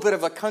a little bit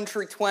of a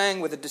country twang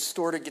with a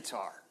distorted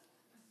guitar.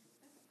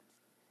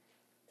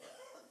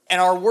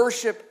 And our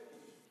worship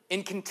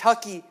in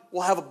Kentucky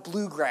will have a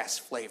bluegrass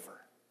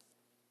flavor.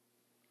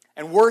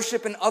 And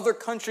worship in other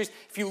countries,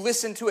 if you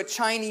listen to a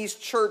Chinese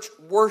church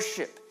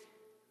worship,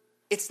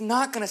 it's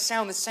not going to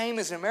sound the same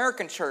as an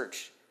American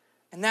church.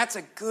 And that's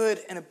a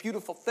good and a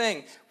beautiful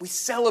thing. We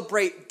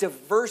celebrate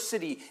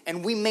diversity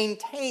and we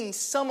maintain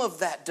some of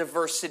that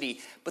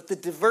diversity, but the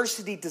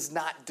diversity does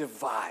not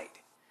divide.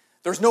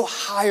 There's no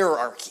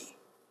hierarchy.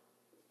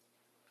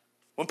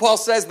 When Paul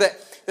says that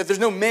there's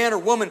no man or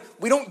woman,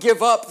 we don't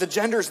give up the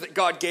genders that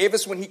God gave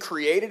us when He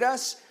created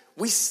us.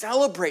 We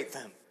celebrate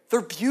them.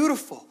 They're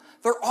beautiful.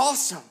 They're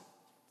awesome.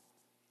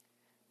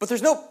 But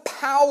there's no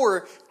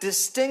power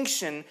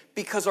distinction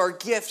because our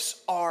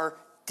gifts are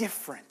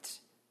different.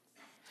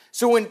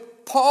 So when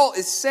Paul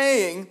is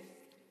saying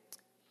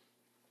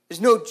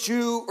there's no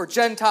Jew or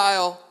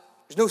Gentile,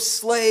 there's no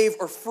slave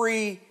or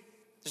free,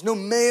 there's no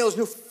male, there's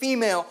no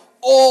female,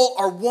 all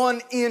are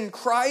one in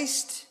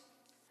Christ,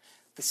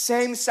 the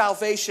same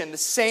salvation, the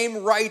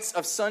same rights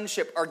of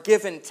sonship are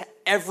given to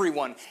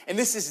everyone. And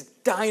this is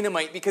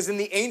dynamite because in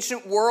the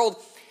ancient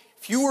world,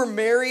 if you were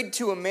married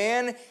to a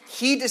man,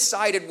 he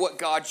decided what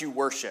God you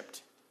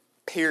worshiped,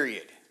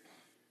 period.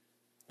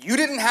 You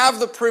didn't have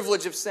the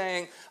privilege of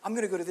saying, I'm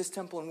going to go to this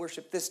temple and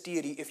worship this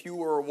deity if you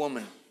were a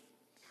woman.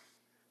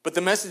 But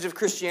the message of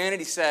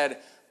Christianity said,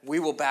 we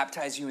will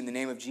baptize you in the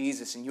name of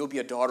Jesus and you'll be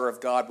a daughter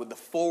of God with the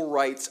full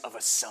rights of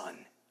a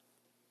son.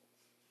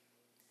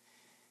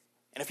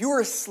 And if you were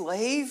a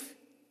slave,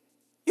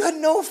 you had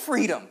no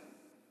freedom.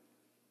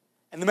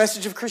 And the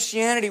message of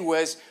Christianity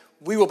was,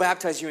 we will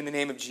baptize you in the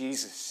name of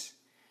Jesus.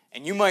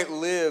 And you might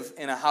live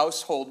in a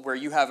household where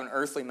you have an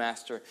earthly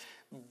master,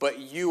 but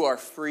you are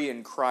free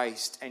in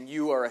Christ, and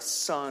you are a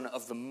son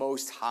of the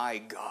Most High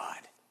God.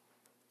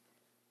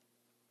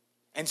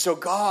 And so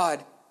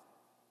God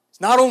is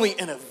not only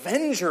an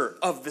avenger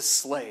of the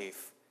slave,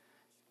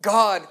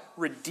 God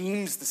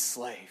redeems the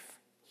slave.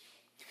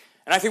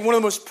 And I think one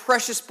of the most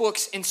precious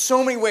books in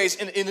so many ways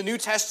in the New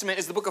Testament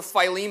is the book of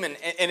Philemon,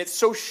 and it's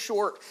so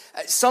short.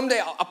 Someday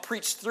I'll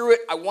preach through it.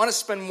 I want to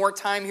spend more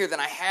time here than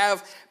I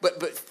have,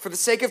 but for the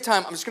sake of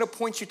time, I'm just going to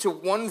point you to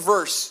one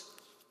verse.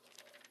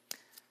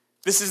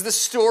 This is the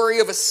story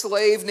of a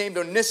slave named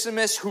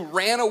Onesimus who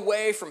ran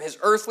away from his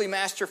earthly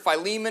master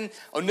Philemon.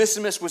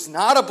 Onesimus was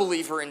not a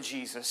believer in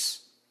Jesus.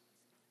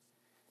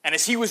 And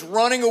as he was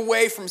running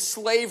away from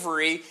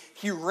slavery,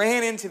 he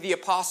ran into the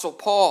Apostle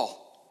Paul.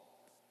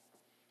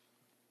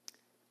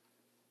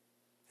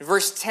 In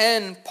verse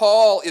 10,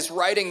 Paul is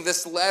writing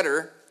this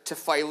letter to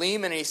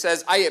Philemon, and he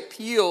says, I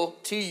appeal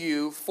to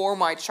you for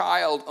my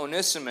child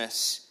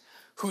Onesimus,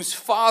 whose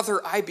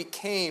father I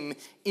became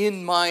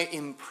in my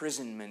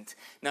imprisonment.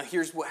 Now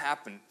here's what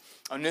happened.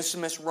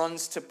 Onesimus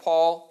runs to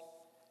Paul.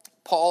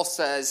 Paul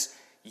says,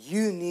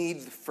 you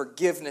need the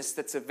forgiveness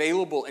that's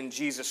available in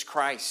Jesus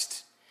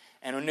Christ.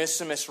 And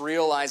Onesimus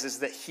realizes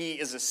that he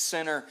is a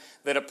sinner,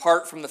 that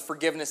apart from the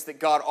forgiveness that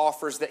God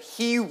offers, that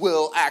he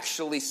will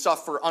actually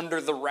suffer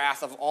under the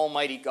wrath of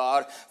Almighty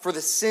God for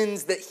the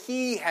sins that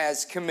he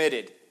has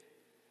committed.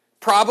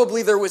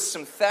 Probably there was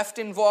some theft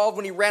involved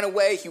when he ran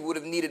away. He would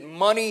have needed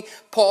money.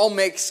 Paul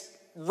makes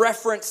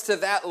reference to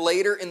that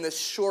later in this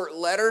short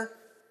letter.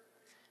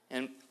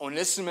 And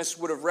Onesimus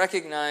would have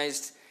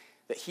recognized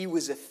that he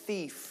was a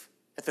thief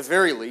at the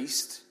very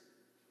least.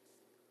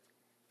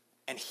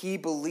 And he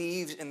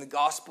believes in the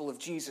gospel of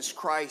Jesus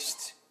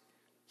Christ.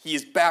 He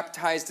is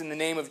baptized in the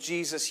name of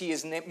Jesus. He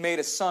is made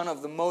a son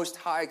of the Most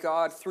High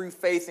God through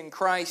faith in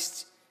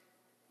Christ.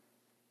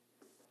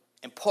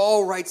 And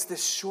Paul writes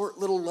this short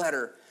little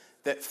letter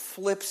that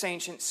flips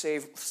ancient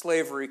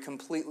slavery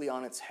completely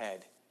on its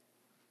head.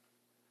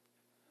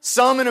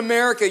 Some in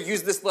America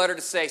use this letter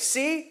to say,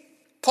 see,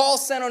 Paul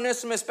sent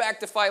Onesimus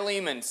back to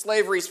Philemon.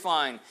 Slavery's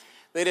fine.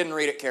 They didn't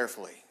read it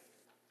carefully.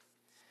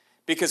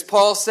 Because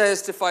Paul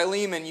says to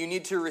Philemon, you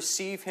need to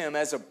receive him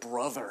as a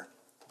brother.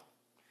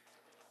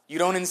 You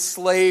don't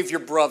enslave your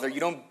brother. You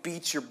don't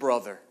beat your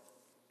brother.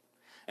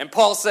 And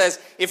Paul says,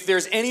 if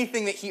there's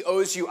anything that he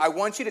owes you, I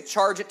want you to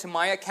charge it to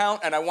my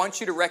account, and I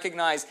want you to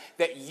recognize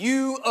that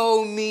you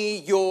owe me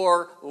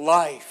your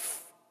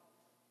life.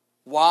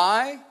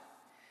 Why?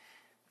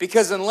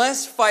 Because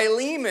unless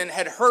Philemon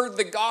had heard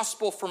the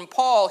gospel from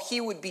Paul,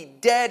 he would be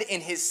dead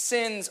in his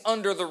sins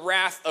under the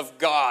wrath of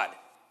God.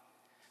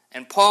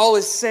 And Paul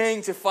is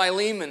saying to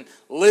Philemon,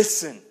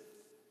 listen,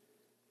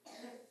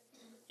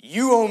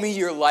 you owe me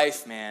your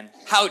life, man.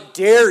 How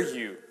dare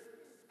you?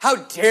 How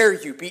dare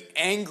you be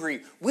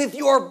angry with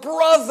your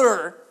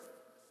brother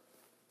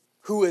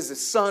who is a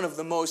son of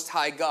the Most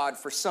High God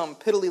for some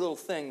piddly little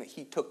thing that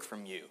he took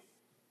from you?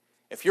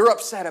 If you're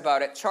upset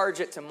about it, charge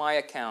it to my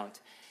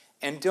account.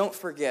 And don't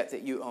forget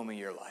that you owe me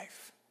your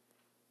life.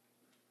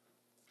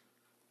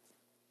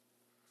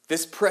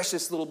 This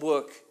precious little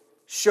book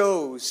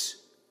shows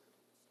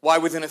why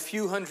within a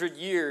few hundred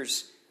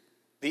years,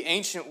 the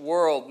ancient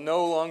world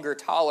no longer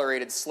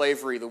tolerated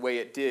slavery the way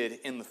it did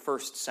in the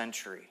first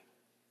century.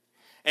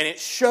 And it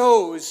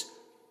shows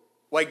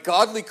why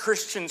godly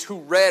Christians who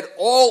read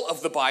all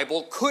of the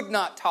Bible could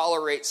not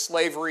tolerate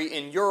slavery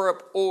in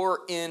Europe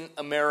or in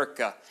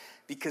America,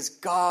 because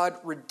God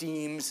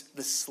redeems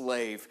the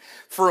slave.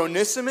 For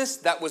Onesimus,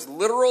 that was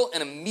literal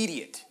and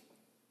immediate.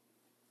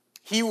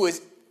 He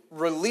was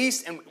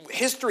released, and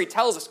history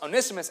tells us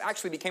Onesimus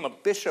actually became a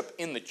bishop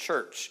in the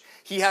church.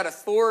 He had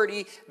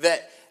authority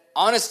that,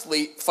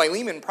 honestly,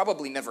 Philemon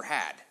probably never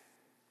had.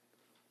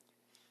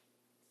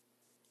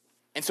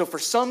 And so for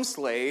some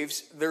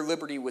slaves, their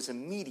liberty was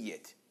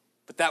immediate.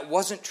 But that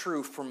wasn't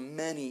true for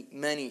many,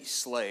 many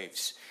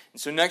slaves. And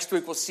so next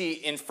week we'll see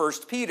in 1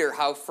 Peter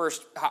how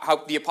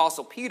the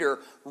Apostle Peter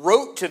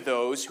wrote to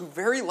those who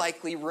very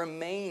likely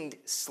remained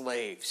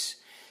slaves.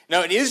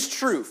 Now it is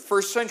true,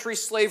 first century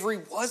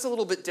slavery was a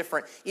little bit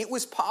different. It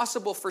was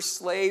possible for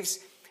slaves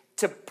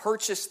to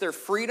purchase their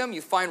freedom.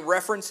 You find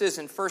references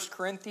in 1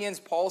 Corinthians.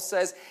 Paul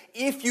says,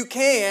 if you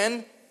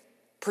can,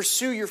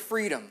 pursue your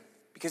freedom,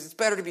 because it's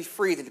better to be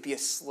free than to be a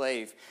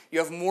slave. You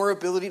have more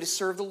ability to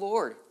serve the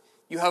Lord.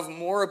 You have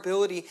more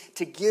ability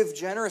to give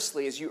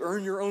generously as you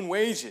earn your own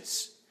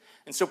wages.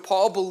 And so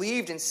Paul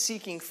believed in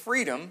seeking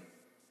freedom,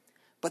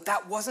 but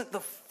that wasn't the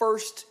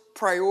first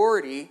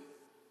priority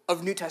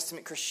of New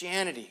Testament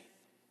Christianity.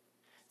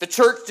 The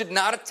church did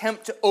not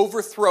attempt to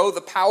overthrow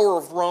the power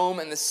of Rome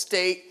and the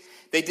state.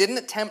 They didn't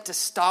attempt to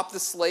stop the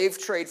slave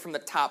trade from the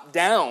top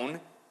down.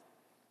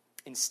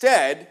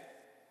 Instead,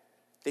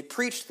 they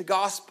preached the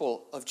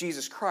gospel of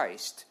Jesus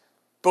Christ,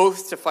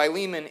 both to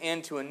Philemon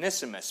and to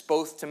Onesimus,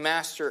 both to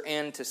master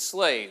and to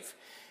slave.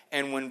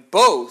 And when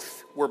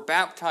both were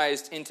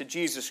baptized into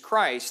Jesus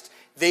Christ,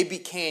 they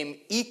became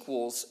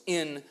equals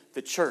in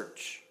the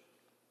church.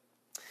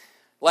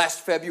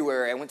 Last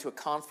February, I went to a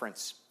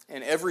conference,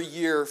 and every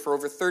year for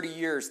over 30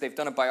 years, they've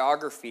done a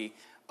biography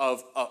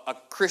of a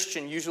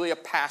Christian, usually a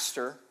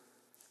pastor,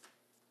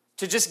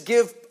 to just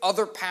give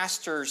other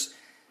pastors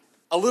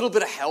a little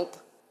bit of help,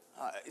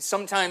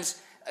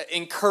 sometimes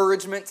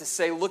encouragement to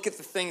say, look at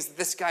the things that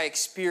this guy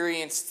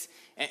experienced,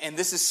 and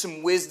this is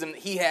some wisdom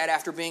that he had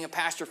after being a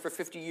pastor for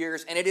 50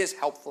 years, and it is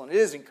helpful and it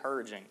is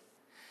encouraging.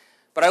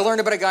 But I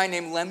learned about a guy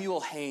named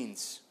Lemuel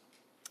Haynes,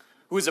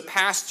 who was a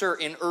pastor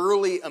in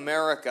early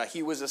America.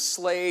 He was a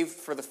slave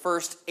for the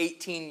first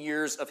 18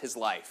 years of his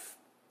life.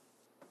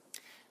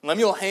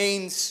 Lemuel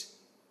Haynes,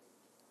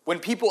 when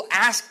people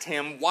asked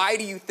him, why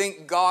do you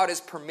think God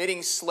is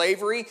permitting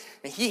slavery?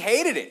 And he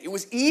hated it. It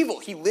was evil.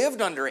 He lived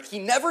under it. He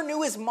never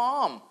knew his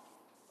mom.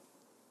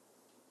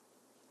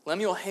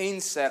 Lemuel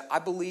Haynes said, I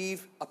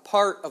believe a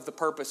part of the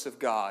purpose of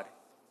God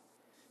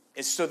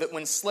is so that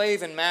when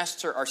slave and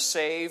master are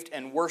saved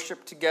and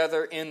worship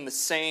together in the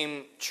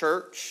same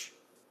church,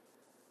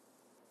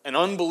 an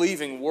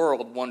unbelieving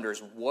world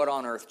wonders what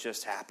on earth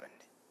just happened.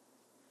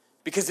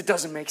 Because it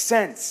doesn't make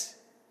sense.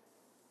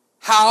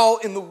 How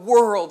in the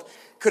world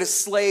could a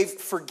slave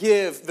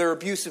forgive their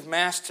abusive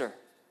master?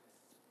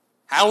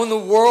 How in the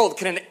world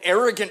can an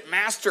arrogant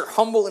master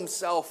humble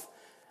himself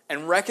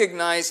and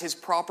recognize his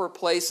proper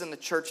place in the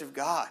church of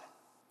God.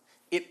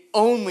 It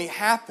only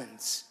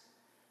happens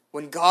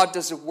when God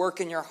does a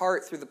work in your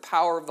heart through the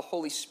power of the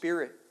Holy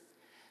Spirit,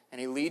 and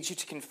he leads you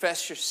to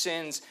confess your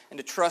sins and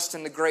to trust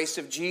in the grace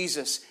of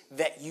Jesus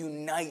that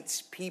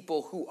unites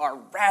people who are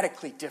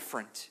radically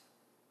different.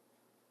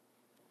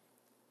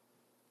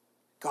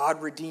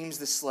 God redeems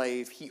the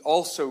slave. He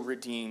also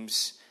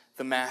redeems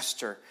the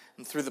master.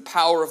 And through the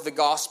power of the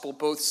gospel,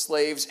 both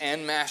slaves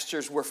and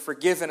masters were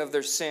forgiven of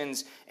their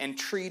sins and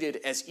treated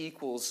as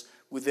equals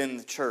within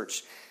the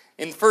church.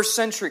 In the first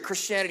century,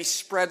 Christianity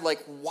spread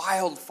like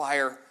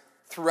wildfire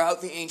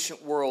throughout the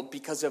ancient world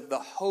because of the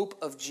hope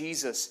of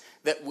Jesus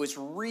that was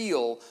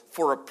real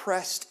for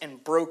oppressed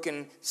and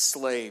broken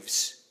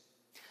slaves.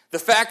 The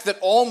fact that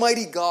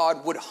Almighty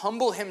God would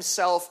humble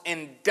himself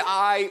and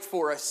die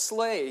for a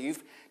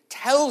slave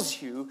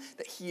tells you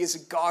that he is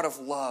a God of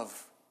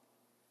love.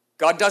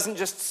 God doesn't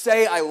just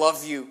say, I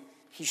love you.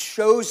 He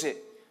shows it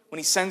when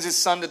he sends his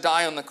son to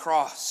die on the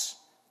cross.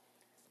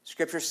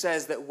 Scripture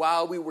says that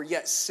while we were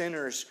yet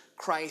sinners,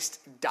 Christ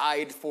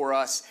died for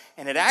us.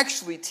 And it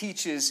actually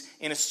teaches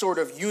in a sort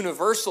of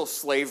universal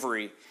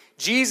slavery.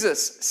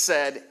 Jesus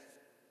said, in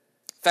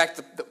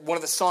fact, one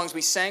of the songs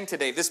we sang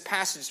today, this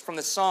passage from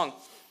the song,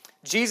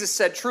 Jesus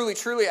said, truly,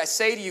 truly, I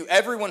say to you,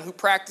 everyone who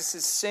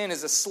practices sin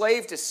is a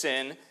slave to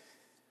sin.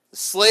 The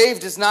slave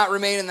does not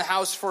remain in the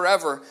house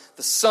forever.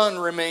 The son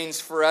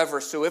remains forever.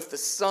 So if the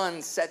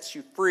son sets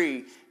you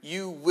free,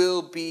 you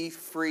will be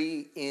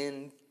free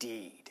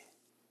indeed.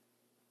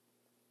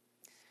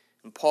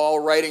 And Paul,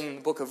 writing in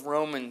the book of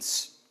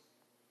Romans,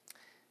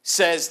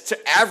 says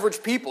to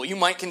average people, you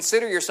might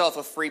consider yourself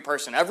a free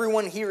person.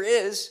 Everyone here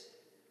is.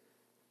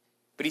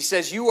 But he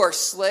says, you are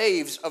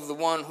slaves of the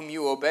one whom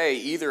you obey,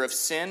 either of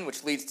sin,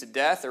 which leads to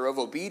death, or of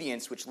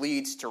obedience, which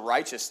leads to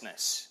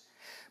righteousness.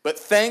 But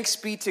thanks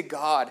be to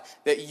God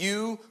that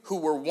you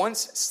who were once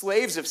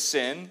slaves of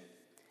sin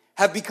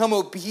have become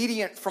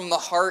obedient from the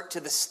heart to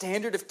the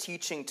standard of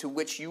teaching to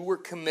which you were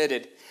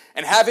committed,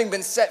 and having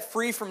been set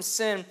free from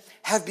sin,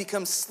 have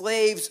become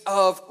slaves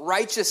of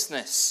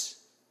righteousness.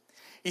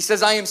 He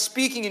says, I am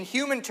speaking in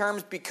human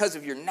terms because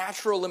of your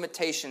natural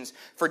limitations.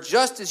 For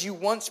just as you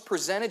once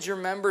presented your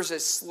members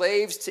as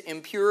slaves to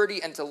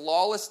impurity and to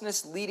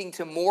lawlessness, leading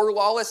to more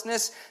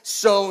lawlessness,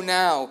 so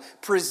now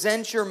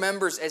present your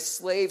members as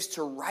slaves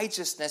to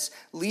righteousness,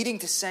 leading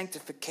to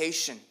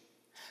sanctification.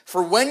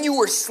 For when you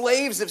were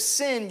slaves of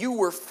sin, you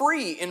were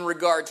free in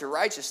regard to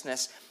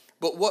righteousness.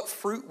 But what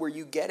fruit were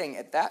you getting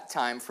at that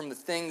time from the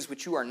things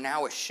which you are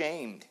now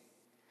ashamed?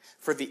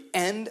 For the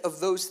end of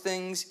those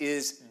things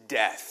is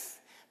death.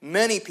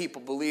 Many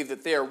people believe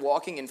that they are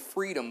walking in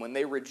freedom when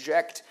they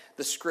reject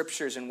the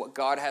scriptures and what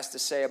God has to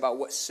say about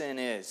what sin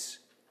is.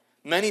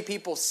 Many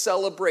people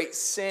celebrate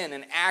sin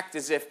and act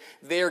as if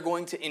they are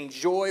going to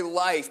enjoy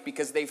life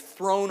because they've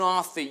thrown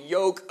off the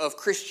yoke of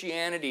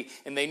Christianity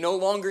and they no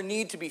longer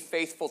need to be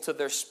faithful to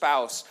their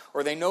spouse,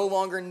 or they no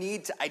longer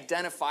need to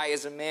identify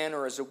as a man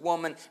or as a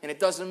woman, and it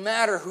doesn't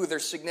matter who their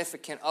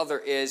significant other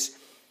is.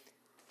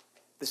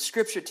 The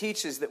scripture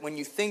teaches that when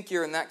you think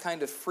you're in that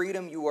kind of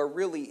freedom, you are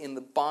really in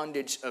the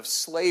bondage of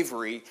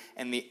slavery,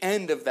 and the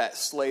end of that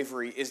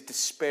slavery is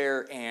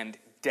despair and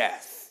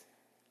death.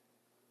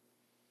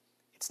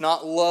 It's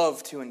not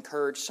love to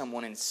encourage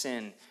someone in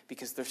sin,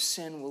 because their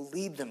sin will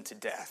lead them to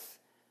death.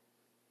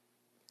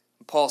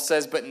 Paul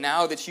says, but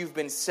now that you've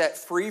been set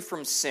free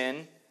from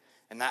sin,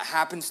 and that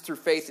happens through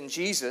faith in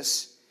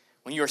Jesus,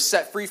 when you are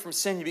set free from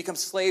sin, you become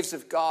slaves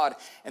of God,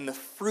 and the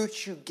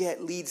fruit you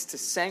get leads to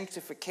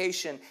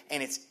sanctification,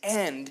 and its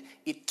end,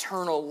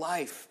 eternal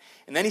life.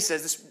 And then he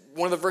says, this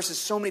one of the verses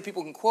so many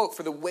people can quote,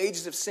 for the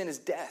wages of sin is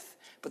death,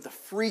 but the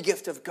free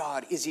gift of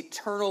God is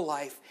eternal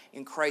life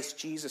in Christ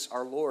Jesus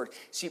our Lord.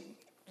 See,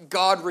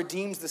 God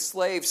redeems the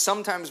slave,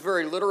 sometimes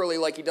very literally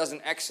like he does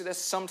in Exodus,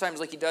 sometimes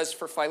like he does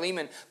for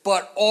Philemon,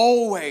 but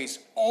always,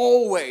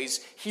 always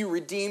he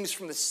redeems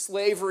from the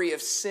slavery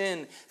of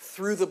sin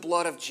through the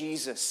blood of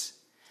Jesus.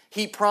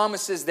 He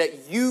promises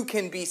that you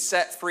can be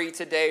set free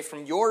today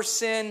from your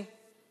sin,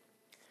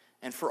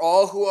 and for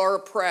all who are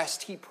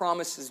oppressed, he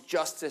promises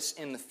justice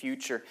in the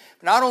future.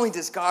 But not only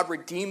does God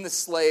redeem the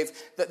slave,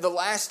 the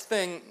last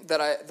thing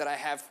that I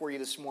have for you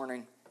this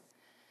morning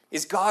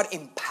is God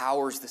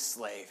empowers the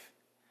slave.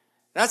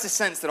 And that's a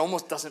sense that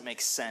almost doesn't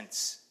make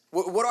sense.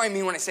 What do I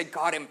mean when I say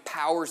God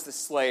empowers the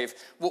slave?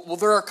 Well,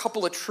 there are a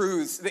couple of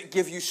truths that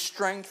give you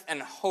strength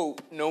and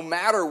hope no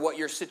matter what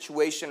your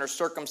situation or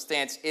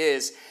circumstance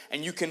is.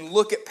 And you can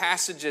look at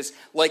passages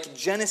like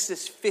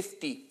Genesis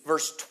 50,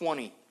 verse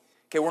 20.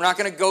 Okay, we're not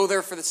going to go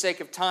there for the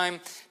sake of time.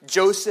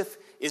 Joseph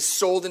is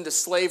sold into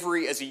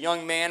slavery as a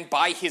young man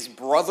by his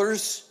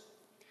brothers.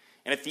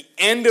 And at the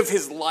end of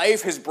his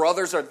life, his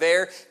brothers are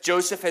there.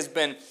 Joseph has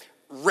been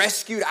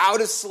rescued out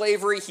of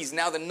slavery. He's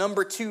now the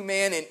number 2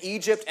 man in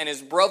Egypt, and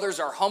his brothers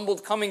are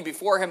humbled coming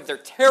before him. They're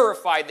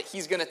terrified that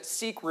he's going to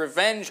seek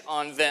revenge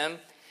on them.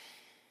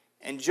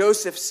 And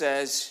Joseph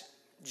says,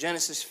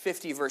 Genesis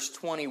 50, verse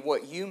 20,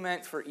 what you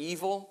meant for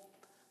evil,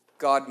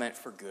 God meant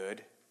for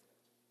good.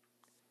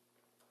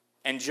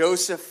 And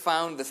Joseph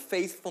found the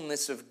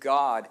faithfulness of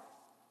God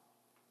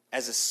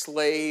as a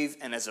slave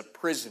and as a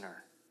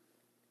prisoner.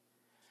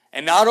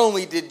 And not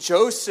only did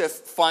Joseph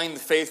find the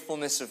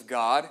faithfulness of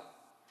God,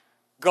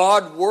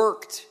 God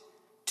worked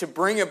to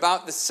bring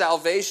about the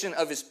salvation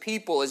of his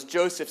people as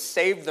Joseph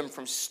saved them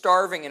from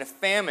starving in a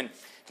famine.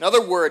 In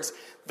other words,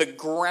 the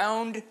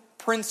ground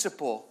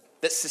principle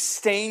that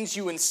sustains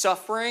you in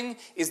suffering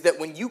is that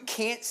when you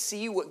can't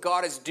see what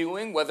God is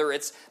doing, whether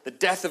it's the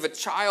death of a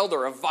child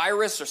or a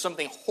virus or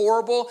something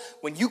horrible,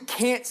 when you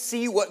can't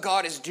see what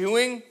God is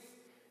doing,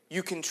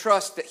 you can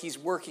trust that he's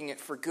working it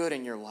for good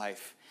in your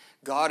life.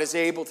 God is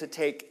able to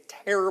take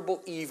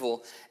terrible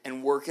evil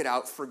and work it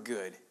out for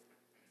good.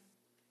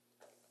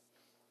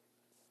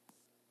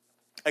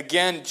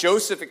 Again,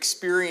 Joseph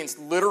experienced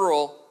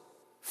literal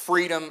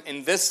freedom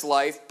in this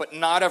life, but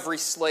not every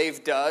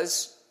slave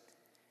does.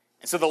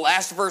 And so the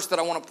last verse that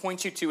I want to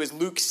point you to is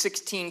Luke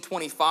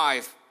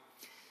 16:25.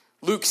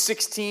 Luke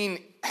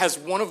 16 has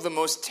one of the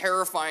most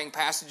terrifying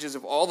passages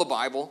of all the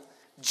Bible.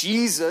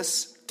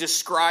 Jesus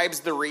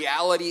describes the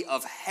reality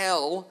of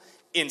hell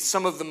in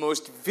some of the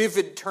most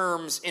vivid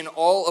terms in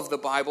all of the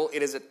Bible.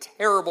 It is a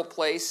terrible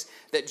place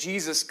that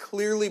Jesus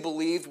clearly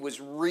believed was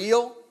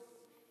real.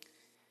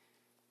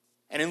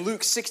 And in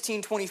Luke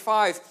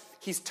 16:25,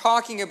 he's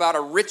talking about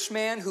a rich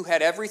man who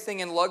had everything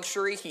in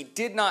luxury. He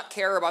did not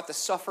care about the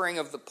suffering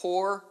of the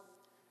poor.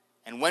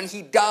 And when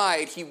he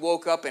died, he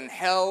woke up in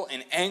hell,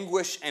 in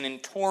anguish, and in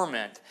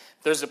torment.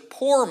 There's a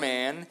poor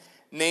man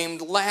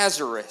named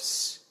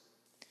Lazarus.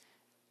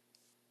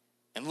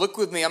 And look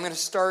with me, I'm going to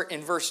start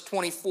in verse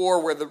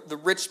 24 where the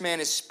rich man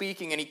is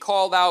speaking. And he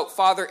called out,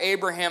 "Father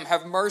Abraham,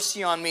 have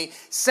mercy on me.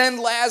 Send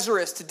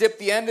Lazarus to dip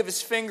the end of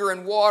his finger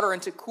in water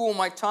and to cool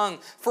my tongue,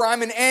 for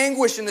I'm in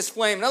anguish in this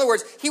flame." In other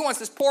words, he wants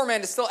this poor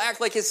man to still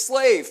act like his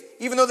slave,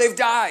 even though they've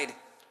died.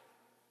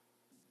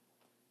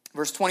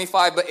 Verse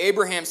 25, "But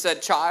Abraham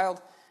said,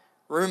 'Child,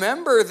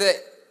 remember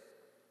that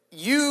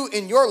you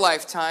in your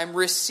lifetime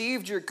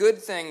received your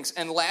good things,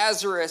 and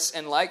Lazarus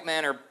in like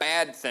manner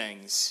bad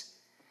things.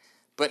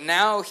 But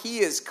now he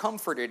is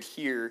comforted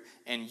here,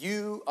 and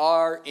you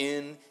are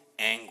in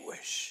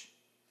anguish.'"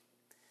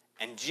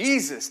 And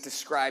Jesus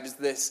describes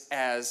this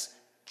as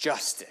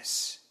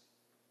justice.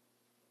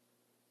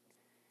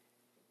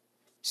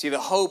 See, the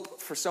hope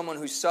for someone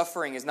who's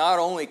suffering is not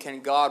only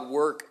can God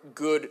work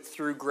good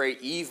through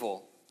great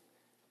evil.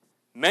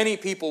 Many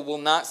people will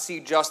not see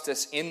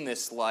justice in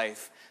this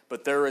life,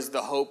 but there is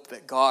the hope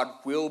that God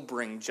will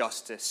bring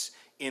justice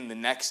in the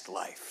next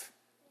life.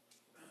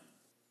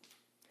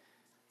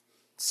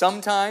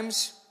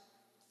 Sometimes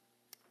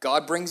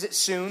God brings it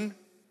soon.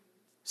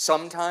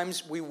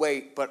 Sometimes we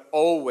wait, but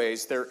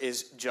always there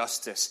is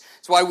justice.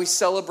 That's why we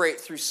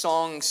celebrate through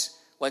songs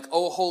like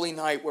 "O Holy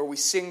Night," where we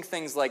sing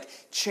things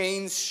like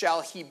 "Chains shall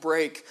he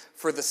break,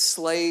 for the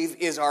slave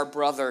is our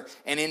brother,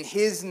 and in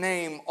his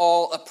name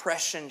all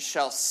oppression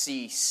shall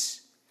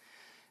cease."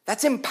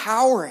 That's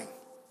empowering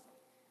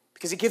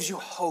because it gives you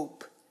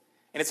hope.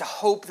 And it's a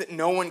hope that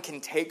no one can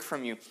take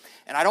from you.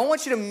 And I don't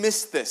want you to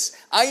miss this.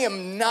 I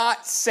am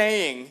not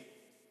saying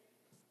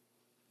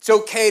it's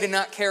okay to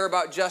not care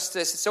about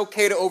justice. It's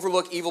okay to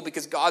overlook evil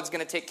because God's going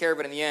to take care of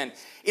it in the end.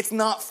 It's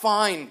not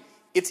fine.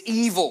 It's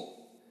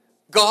evil.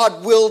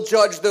 God will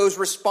judge those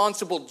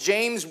responsible.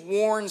 James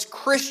warns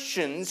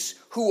Christians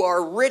who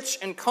are rich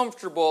and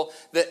comfortable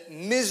that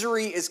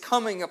misery is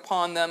coming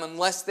upon them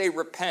unless they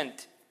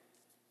repent.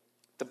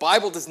 The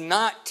Bible does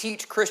not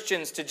teach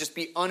Christians to just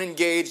be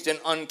unengaged and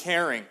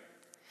uncaring.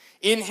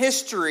 In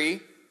history,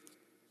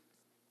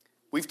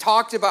 we've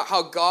talked about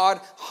how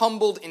God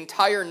humbled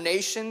entire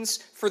nations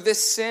for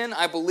this sin.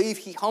 I believe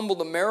he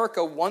humbled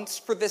America once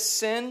for this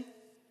sin.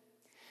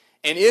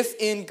 And if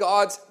in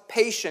God's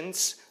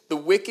patience the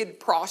wicked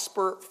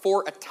prosper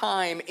for a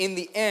time, in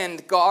the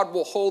end, God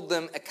will hold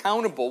them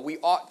accountable. We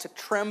ought to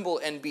tremble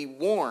and be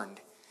warned.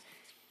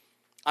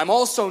 I'm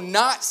also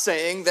not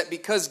saying that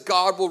because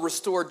God will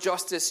restore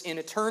justice in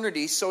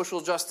eternity,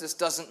 social justice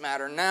doesn't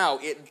matter now.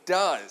 It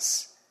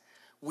does.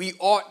 We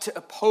ought to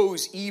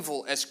oppose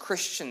evil as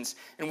Christians,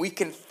 and we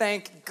can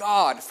thank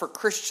God for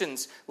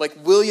Christians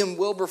like William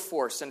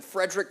Wilberforce and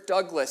Frederick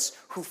Douglass,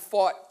 who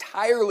fought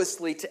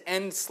tirelessly to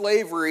end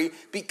slavery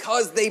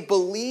because they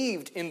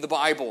believed in the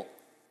Bible.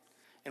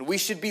 And we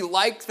should be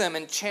like them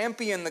and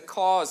champion the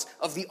cause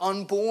of the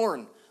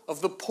unborn,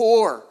 of the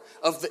poor,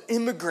 of the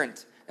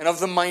immigrant, and of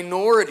the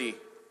minority.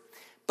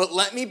 But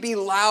let me be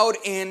loud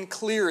and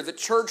clear. The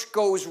church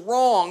goes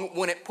wrong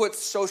when it puts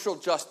social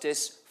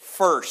justice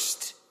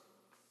first.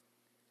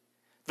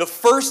 The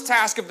first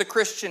task of the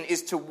Christian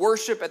is to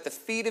worship at the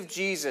feet of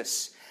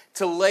Jesus,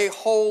 to lay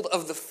hold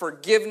of the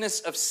forgiveness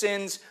of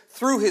sins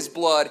through his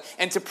blood,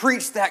 and to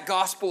preach that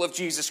gospel of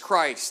Jesus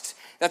Christ.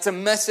 That's a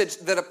message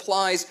that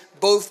applies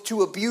both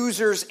to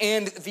abusers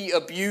and the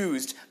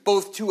abused,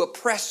 both to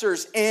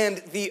oppressors and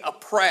the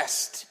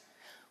oppressed.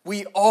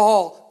 We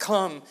all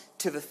come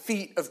to the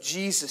feet of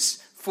Jesus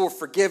for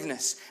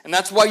forgiveness. And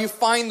that's why you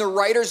find the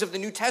writers of the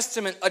New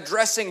Testament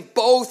addressing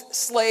both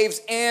slaves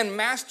and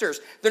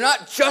masters. They're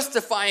not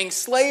justifying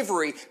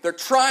slavery, they're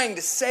trying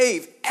to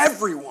save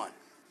everyone.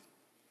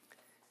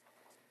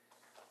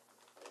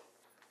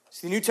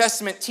 So the New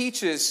Testament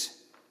teaches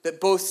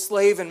that both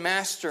slave and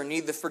master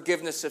need the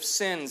forgiveness of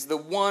sins. The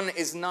one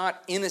is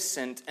not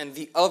innocent and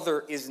the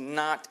other is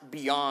not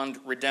beyond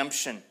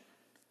redemption.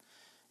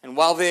 And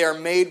while they are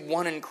made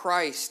one in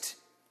Christ,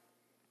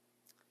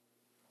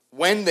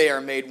 when they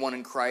are made one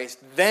in Christ,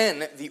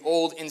 then the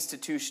old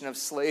institution of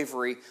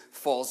slavery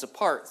falls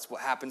apart. It's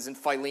what happens in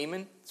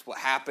Philemon. It's what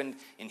happened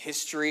in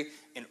history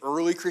in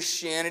early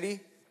Christianity.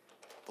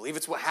 I believe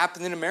it's what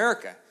happened in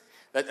America.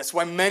 That's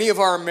why many of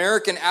our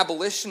American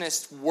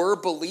abolitionists were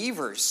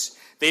believers.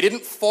 They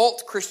didn't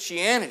fault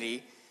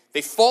Christianity.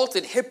 They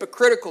faulted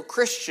hypocritical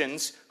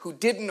Christians who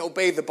didn't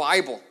obey the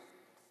Bible.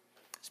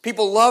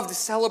 People love to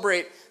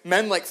celebrate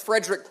men like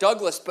Frederick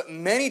Douglass, but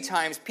many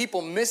times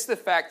people miss the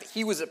fact that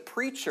he was a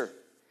preacher.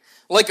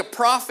 Like a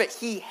prophet,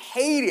 he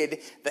hated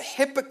the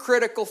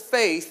hypocritical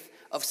faith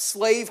of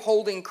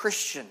slave-holding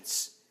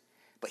Christians.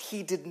 But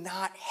he did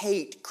not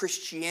hate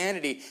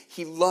Christianity.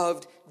 He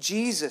loved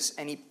Jesus,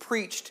 and he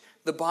preached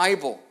the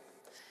Bible.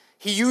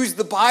 He used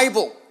the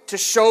Bible to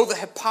show the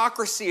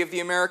hypocrisy of the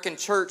American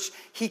church.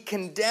 He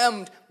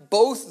condemned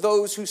both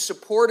those who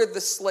supported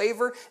the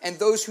slaver and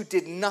those who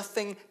did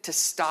nothing to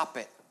stop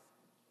it.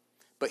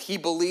 But he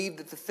believed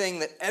that the thing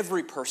that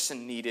every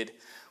person needed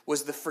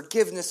was the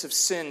forgiveness of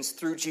sins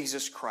through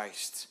Jesus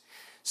Christ.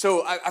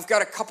 So I've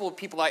got a couple of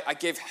people I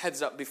gave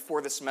heads up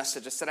before this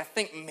message. I said, I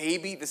think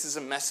maybe this is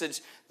a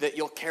message that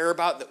you'll care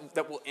about,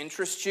 that will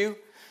interest you.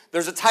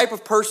 There's a type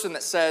of person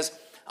that says,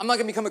 I'm not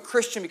going to become a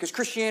Christian because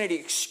Christianity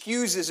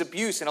excuses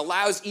abuse and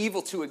allows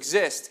evil to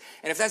exist.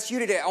 And if that's you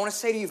today, I want to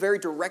say to you very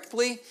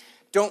directly,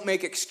 don't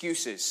make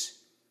excuses.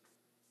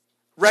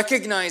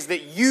 Recognize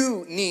that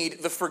you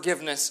need the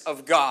forgiveness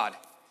of God.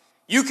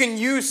 You can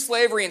use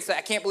slavery and say,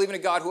 I can't believe in a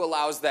God who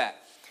allows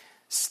that.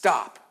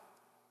 Stop.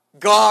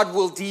 God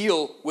will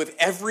deal with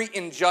every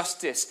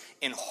injustice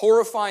in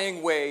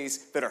horrifying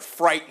ways that are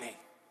frightening.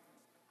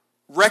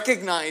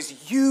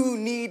 Recognize you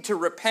need to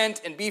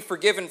repent and be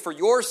forgiven for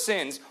your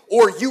sins,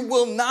 or you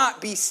will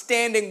not be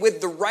standing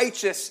with the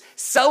righteous,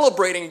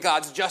 celebrating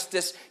God's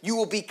justice. You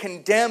will be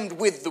condemned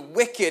with the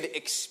wicked,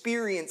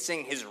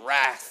 experiencing his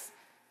wrath.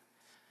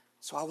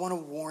 So I want to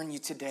warn you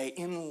today,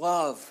 in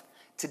love,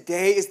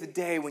 today is the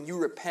day when you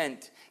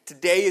repent.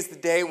 Today is the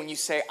day when you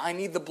say, I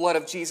need the blood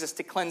of Jesus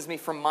to cleanse me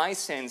from my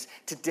sins.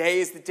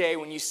 Today is the day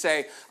when you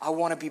say, I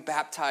want to be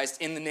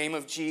baptized in the name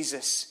of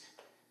Jesus,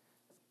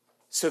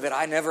 so that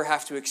I never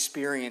have to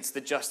experience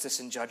the justice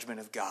and judgment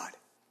of God.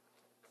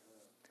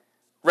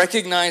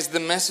 Recognize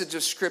the message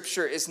of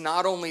Scripture is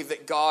not only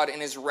that God in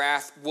his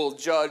wrath will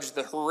judge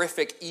the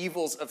horrific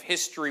evils of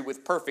history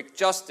with perfect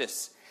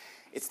justice,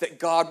 it's that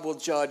God will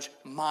judge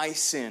my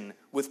sin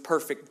with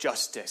perfect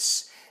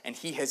justice. And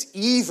he has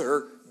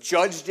either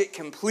judged it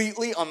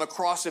completely on the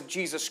cross of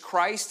Jesus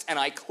Christ, and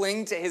I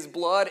cling to his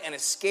blood and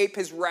escape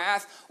his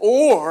wrath,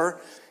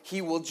 or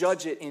he will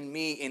judge it in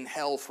me in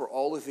hell for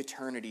all of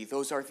eternity.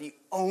 Those are the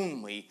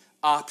only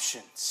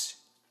options.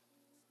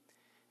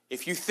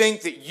 If you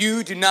think that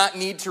you do not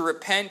need to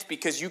repent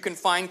because you can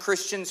find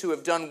Christians who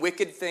have done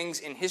wicked things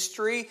in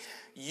history,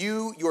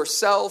 you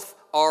yourself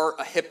are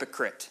a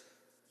hypocrite.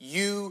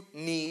 You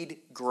need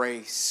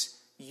grace.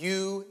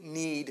 You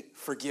need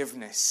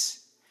forgiveness.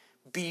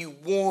 Be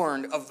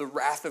warned of the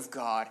wrath of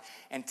God,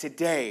 and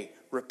today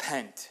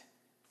repent.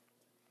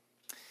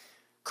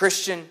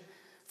 Christian,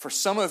 for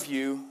some of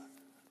you,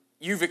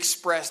 you've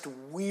expressed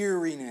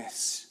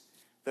weariness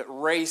that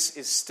race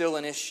is still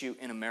an issue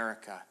in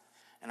America.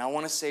 And I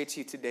want to say to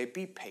you today,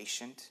 be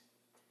patient.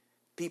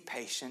 Be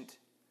patient.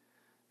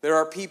 There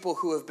are people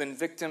who have been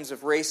victims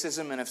of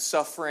racism and of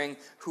suffering,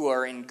 who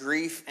are in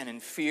grief and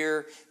in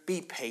fear. Be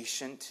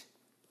patient.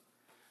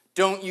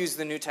 Don't use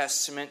the New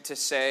Testament to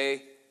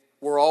say,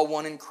 we're all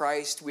one in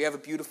Christ. We have a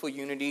beautiful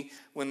unity,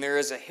 when there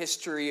is a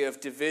history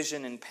of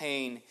division and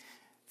pain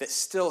that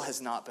still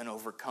has not been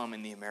overcome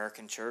in the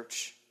American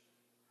church.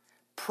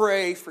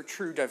 Pray for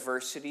true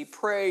diversity.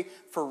 Pray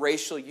for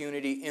racial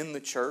unity in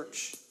the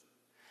church.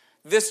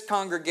 This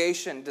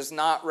congregation does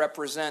not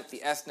represent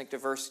the ethnic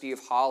diversity of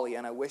Holly,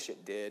 and I wish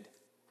it did.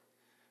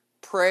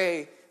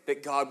 Pray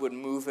that God would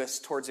move us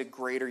towards a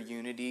greater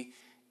unity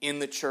in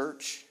the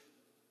church.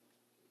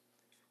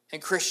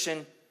 And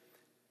Christian,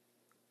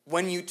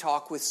 when you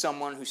talk with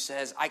someone who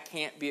says, I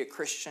can't be a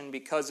Christian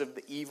because of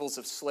the evils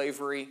of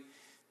slavery,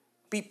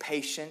 be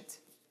patient,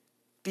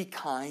 be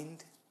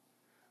kind,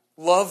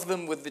 love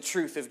them with the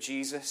truth of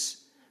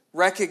Jesus.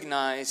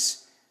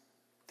 Recognize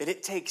that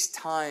it takes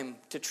time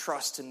to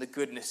trust in the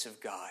goodness of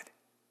God.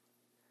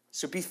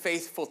 So be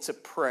faithful to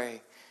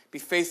pray. Be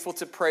faithful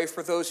to pray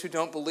for those who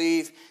don't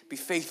believe. Be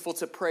faithful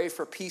to pray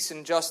for peace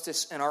and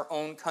justice in our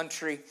own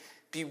country.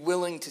 Be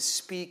willing to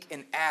speak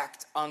and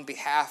act on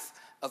behalf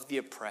of the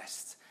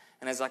oppressed.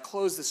 And as I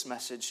close this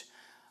message,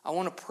 I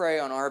want to pray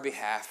on our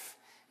behalf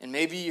And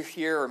maybe you're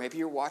here or maybe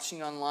you're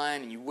watching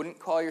online and you wouldn't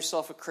call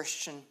yourself a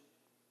Christian.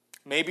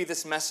 Maybe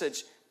this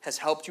message has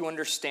helped you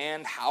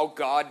understand how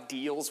God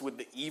deals with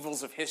the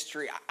evils of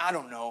history. I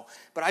don't know,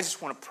 but I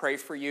just want to pray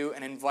for you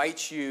and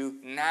invite you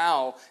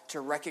now to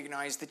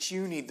recognize that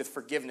you need the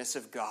forgiveness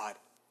of God.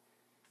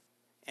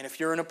 And if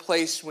you're in a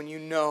place when you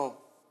know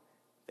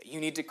that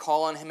you need to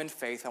call on him in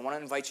faith, I want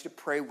to invite you to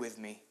pray with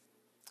me.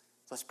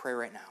 Let's pray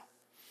right now.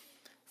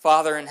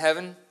 Father in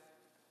heaven,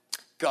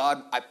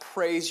 God, I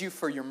praise you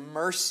for your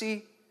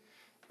mercy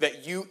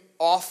that you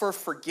offer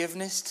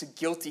forgiveness to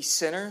guilty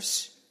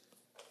sinners.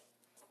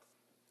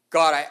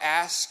 God, I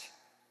ask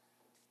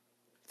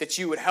that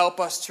you would help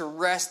us to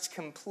rest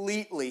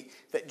completely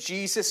that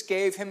Jesus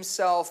gave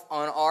himself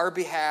on our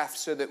behalf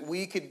so that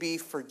we could be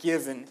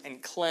forgiven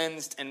and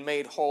cleansed and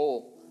made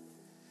whole.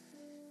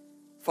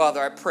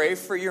 Father, I pray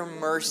for your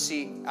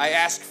mercy. I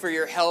ask for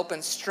your help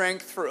and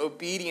strength for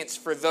obedience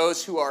for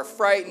those who are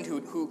frightened,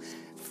 who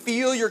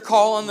feel your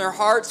call on their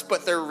hearts,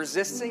 but they're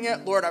resisting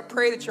it. Lord, I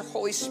pray that your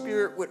Holy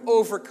Spirit would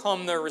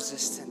overcome their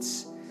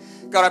resistance.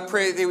 God, I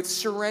pray that they would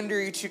surrender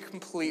you to you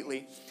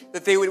completely,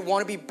 that they would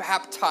want to be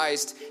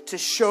baptized to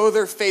show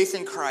their faith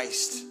in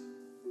Christ.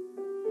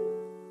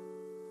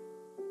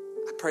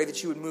 I pray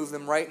that you would move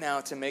them right now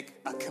to make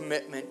a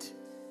commitment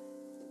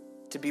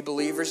to be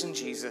believers in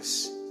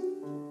Jesus.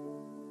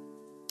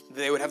 That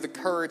they would have the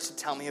courage to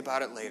tell me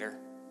about it later.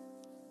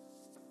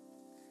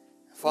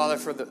 Father,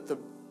 for the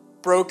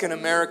broken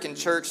American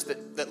church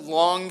that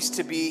longs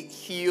to be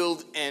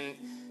healed and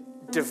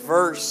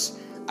diverse,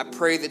 I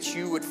pray that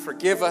you would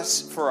forgive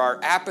us for our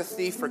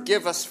apathy,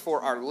 forgive us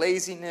for our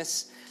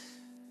laziness.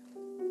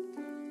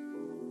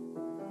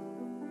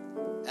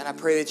 And I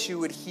pray that you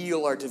would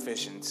heal our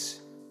divisions.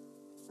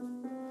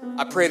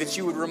 I pray that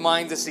you would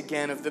remind us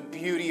again of the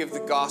beauty of the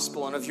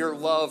gospel and of your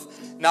love,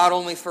 not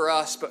only for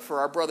us, but for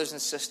our brothers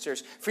and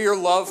sisters, for your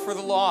love for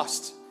the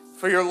lost,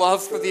 for your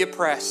love for the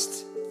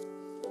oppressed.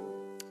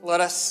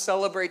 Let us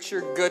celebrate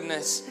your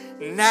goodness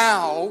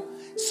now,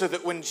 so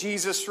that when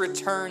Jesus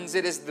returns,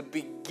 it is the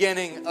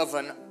beginning of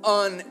an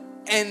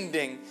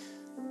unending,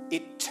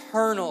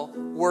 eternal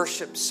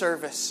worship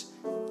service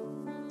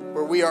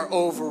where we are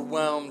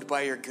overwhelmed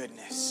by your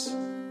goodness.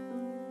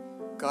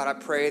 God, I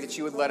pray that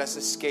you would let us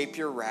escape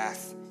your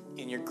wrath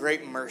in your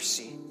great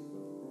mercy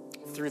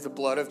through the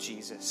blood of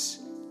Jesus.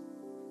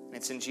 And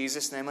it's in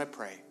Jesus' name I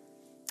pray.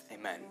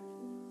 Amen.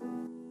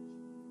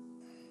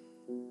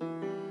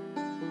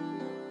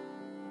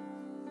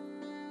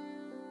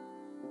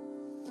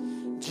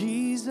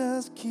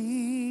 Jesus,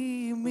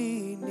 keep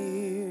me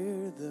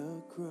near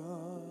the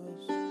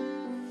cross.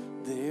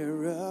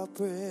 There a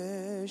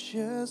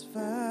precious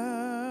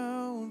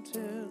fountain,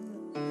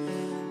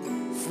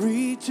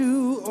 free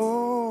to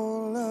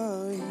all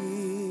a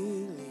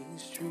healing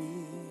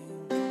stream,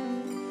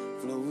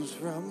 flows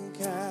from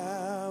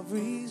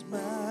Calvary's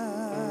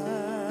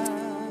mountain.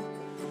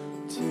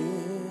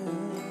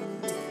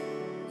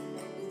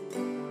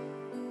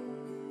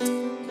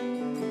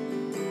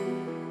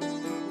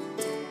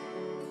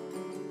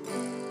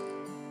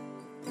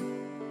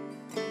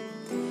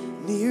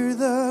 Near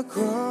the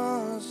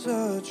cross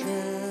a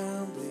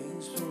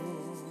trembling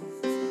soul,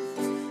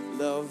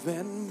 love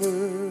and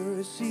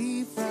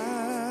mercy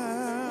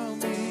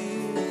found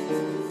me.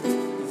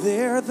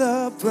 There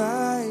the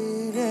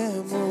bright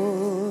and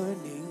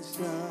morning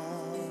star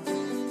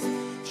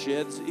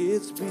sheds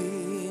its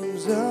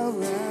beams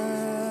around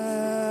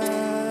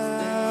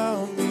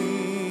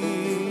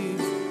me.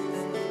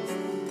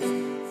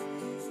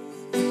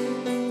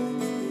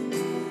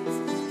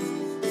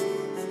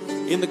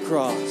 In the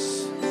cross.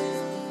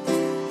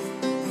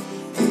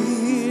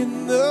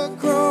 In the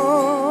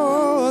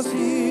cross,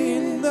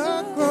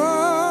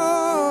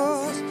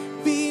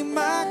 be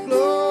my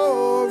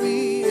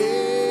glory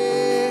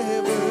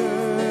ever.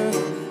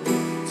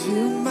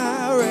 Till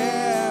my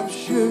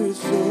raptured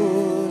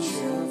soul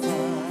shall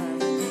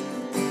find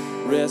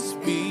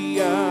rest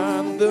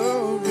beyond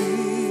the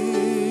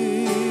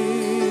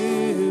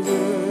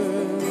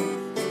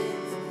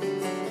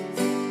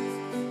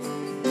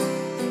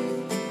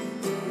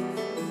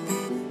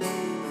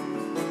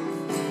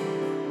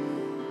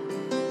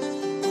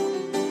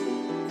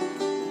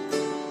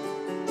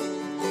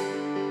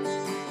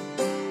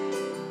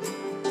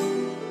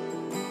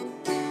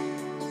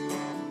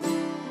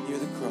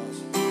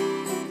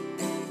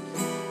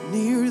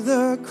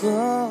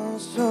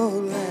cross, O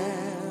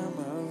Lamb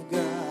of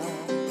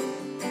God,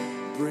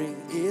 bring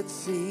its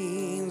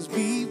scenes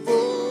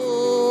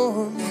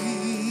before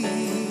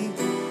me.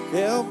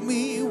 Help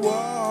me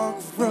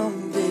walk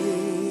from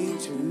day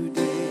to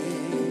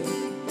day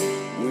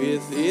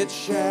with its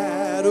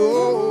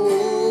shadow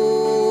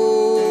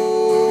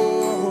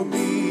over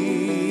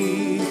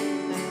me.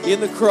 In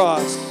the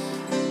cross.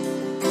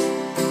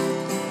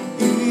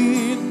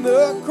 In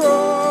the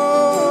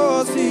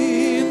cross,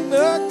 in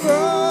the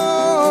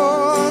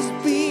cross,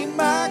 be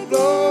my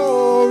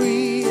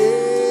glory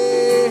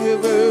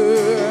ever,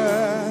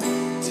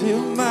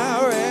 till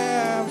my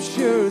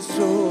raptured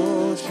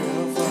soul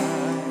shall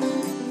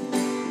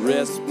find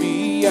rest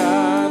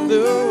beyond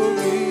the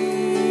river.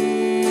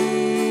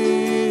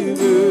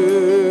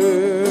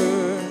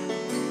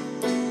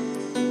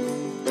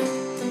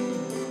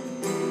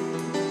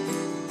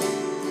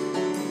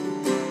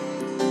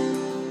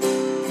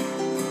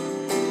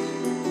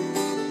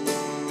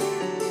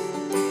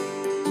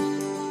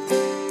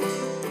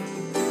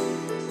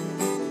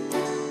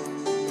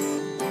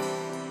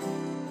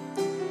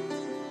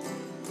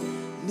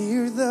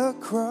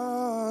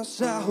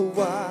 I'll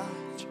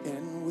watch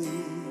and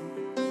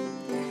wait,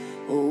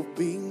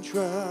 hoping,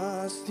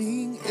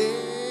 trusting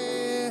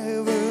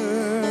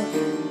ever,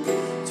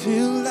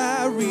 till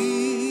I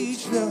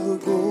reach the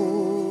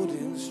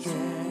golden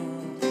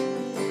strand,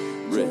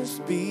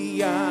 rest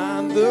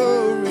beyond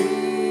the river,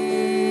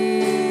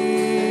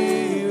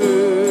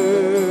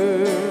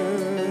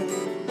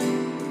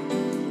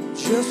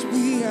 just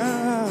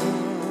beyond,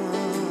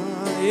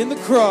 in the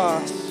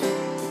cross.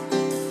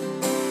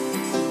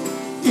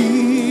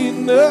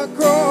 In the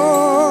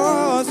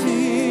cross,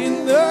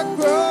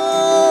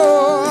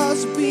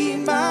 be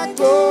my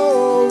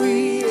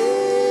glory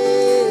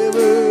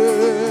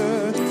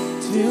ever,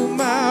 till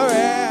my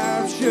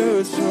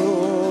raptured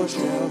soul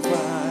shall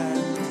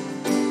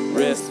find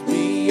rest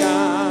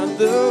beyond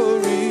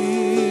the river.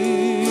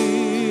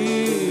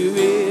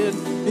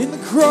 In the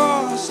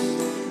cross,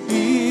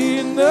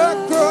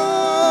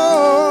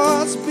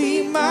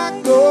 be my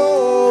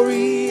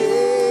glory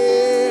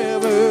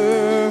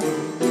ever,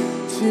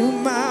 till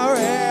my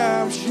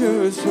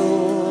raptured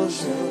soul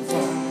shall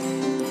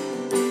find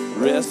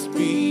rest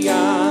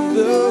beyond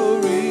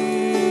the river.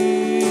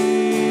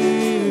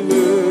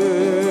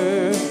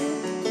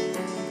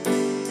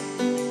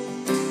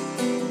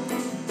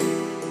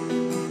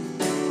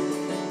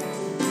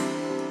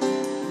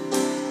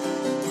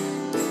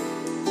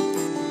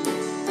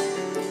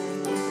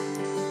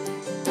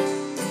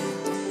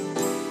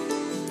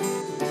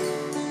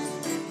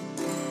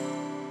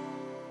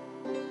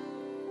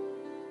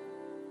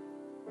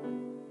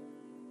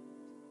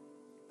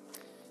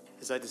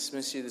 As I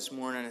dismiss you this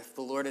morning, if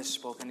the Lord has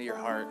spoken to your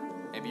heart,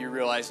 maybe you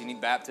realize you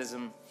need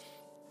baptism,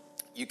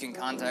 you can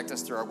contact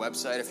us through our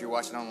website if you're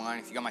watching online.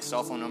 If you got my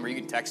cell phone number, you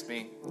can text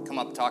me. Come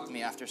up, talk to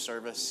me after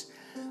service.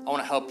 I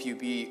want to help you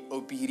be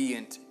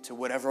obedient to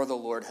whatever the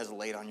Lord has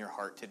laid on your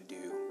heart to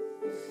do.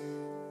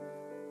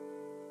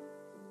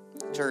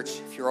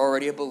 Church, if you're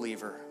already a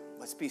believer,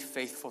 let's be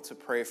faithful to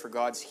pray for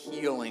God's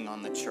healing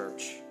on the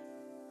church.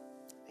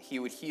 That He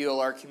would heal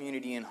our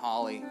community in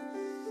Holly.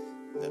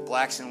 That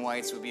blacks and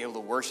whites would be able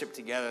to worship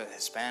together,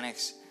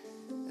 Hispanics,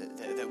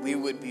 that we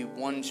would be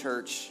one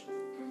church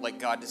like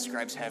God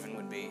describes heaven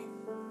would be.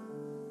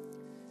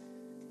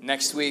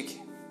 Next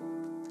week,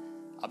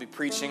 I'll be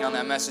preaching on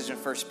that message in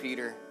 1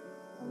 Peter.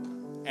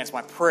 And it's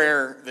my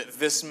prayer that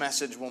this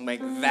message will make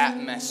that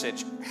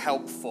message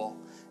helpful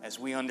as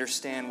we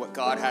understand what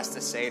God has to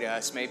say to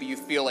us. Maybe you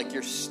feel like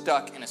you're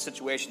stuck in a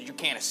situation you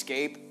can't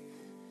escape.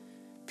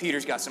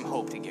 Peter's got some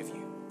hope to give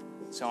you.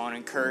 So I want to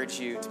encourage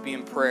you to be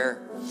in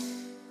prayer.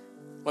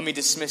 Let me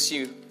dismiss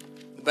you.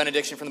 The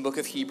benediction from the book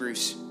of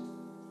Hebrews.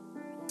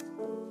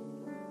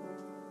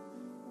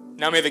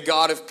 Now may the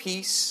God of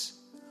peace,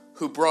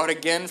 who brought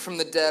again from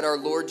the dead our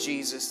Lord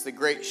Jesus, the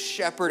great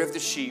shepherd of the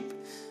sheep,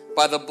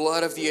 by the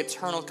blood of the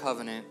eternal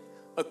covenant,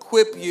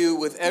 equip you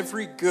with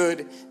every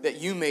good that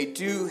you may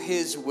do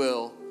His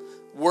will,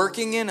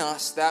 working in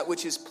us that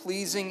which is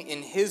pleasing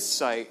in His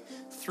sight,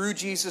 through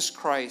Jesus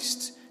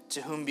Christ,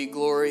 to whom be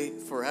glory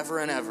forever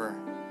and ever.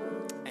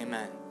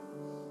 Amen.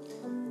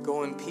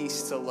 Go in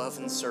peace to love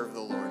and serve the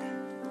Lord.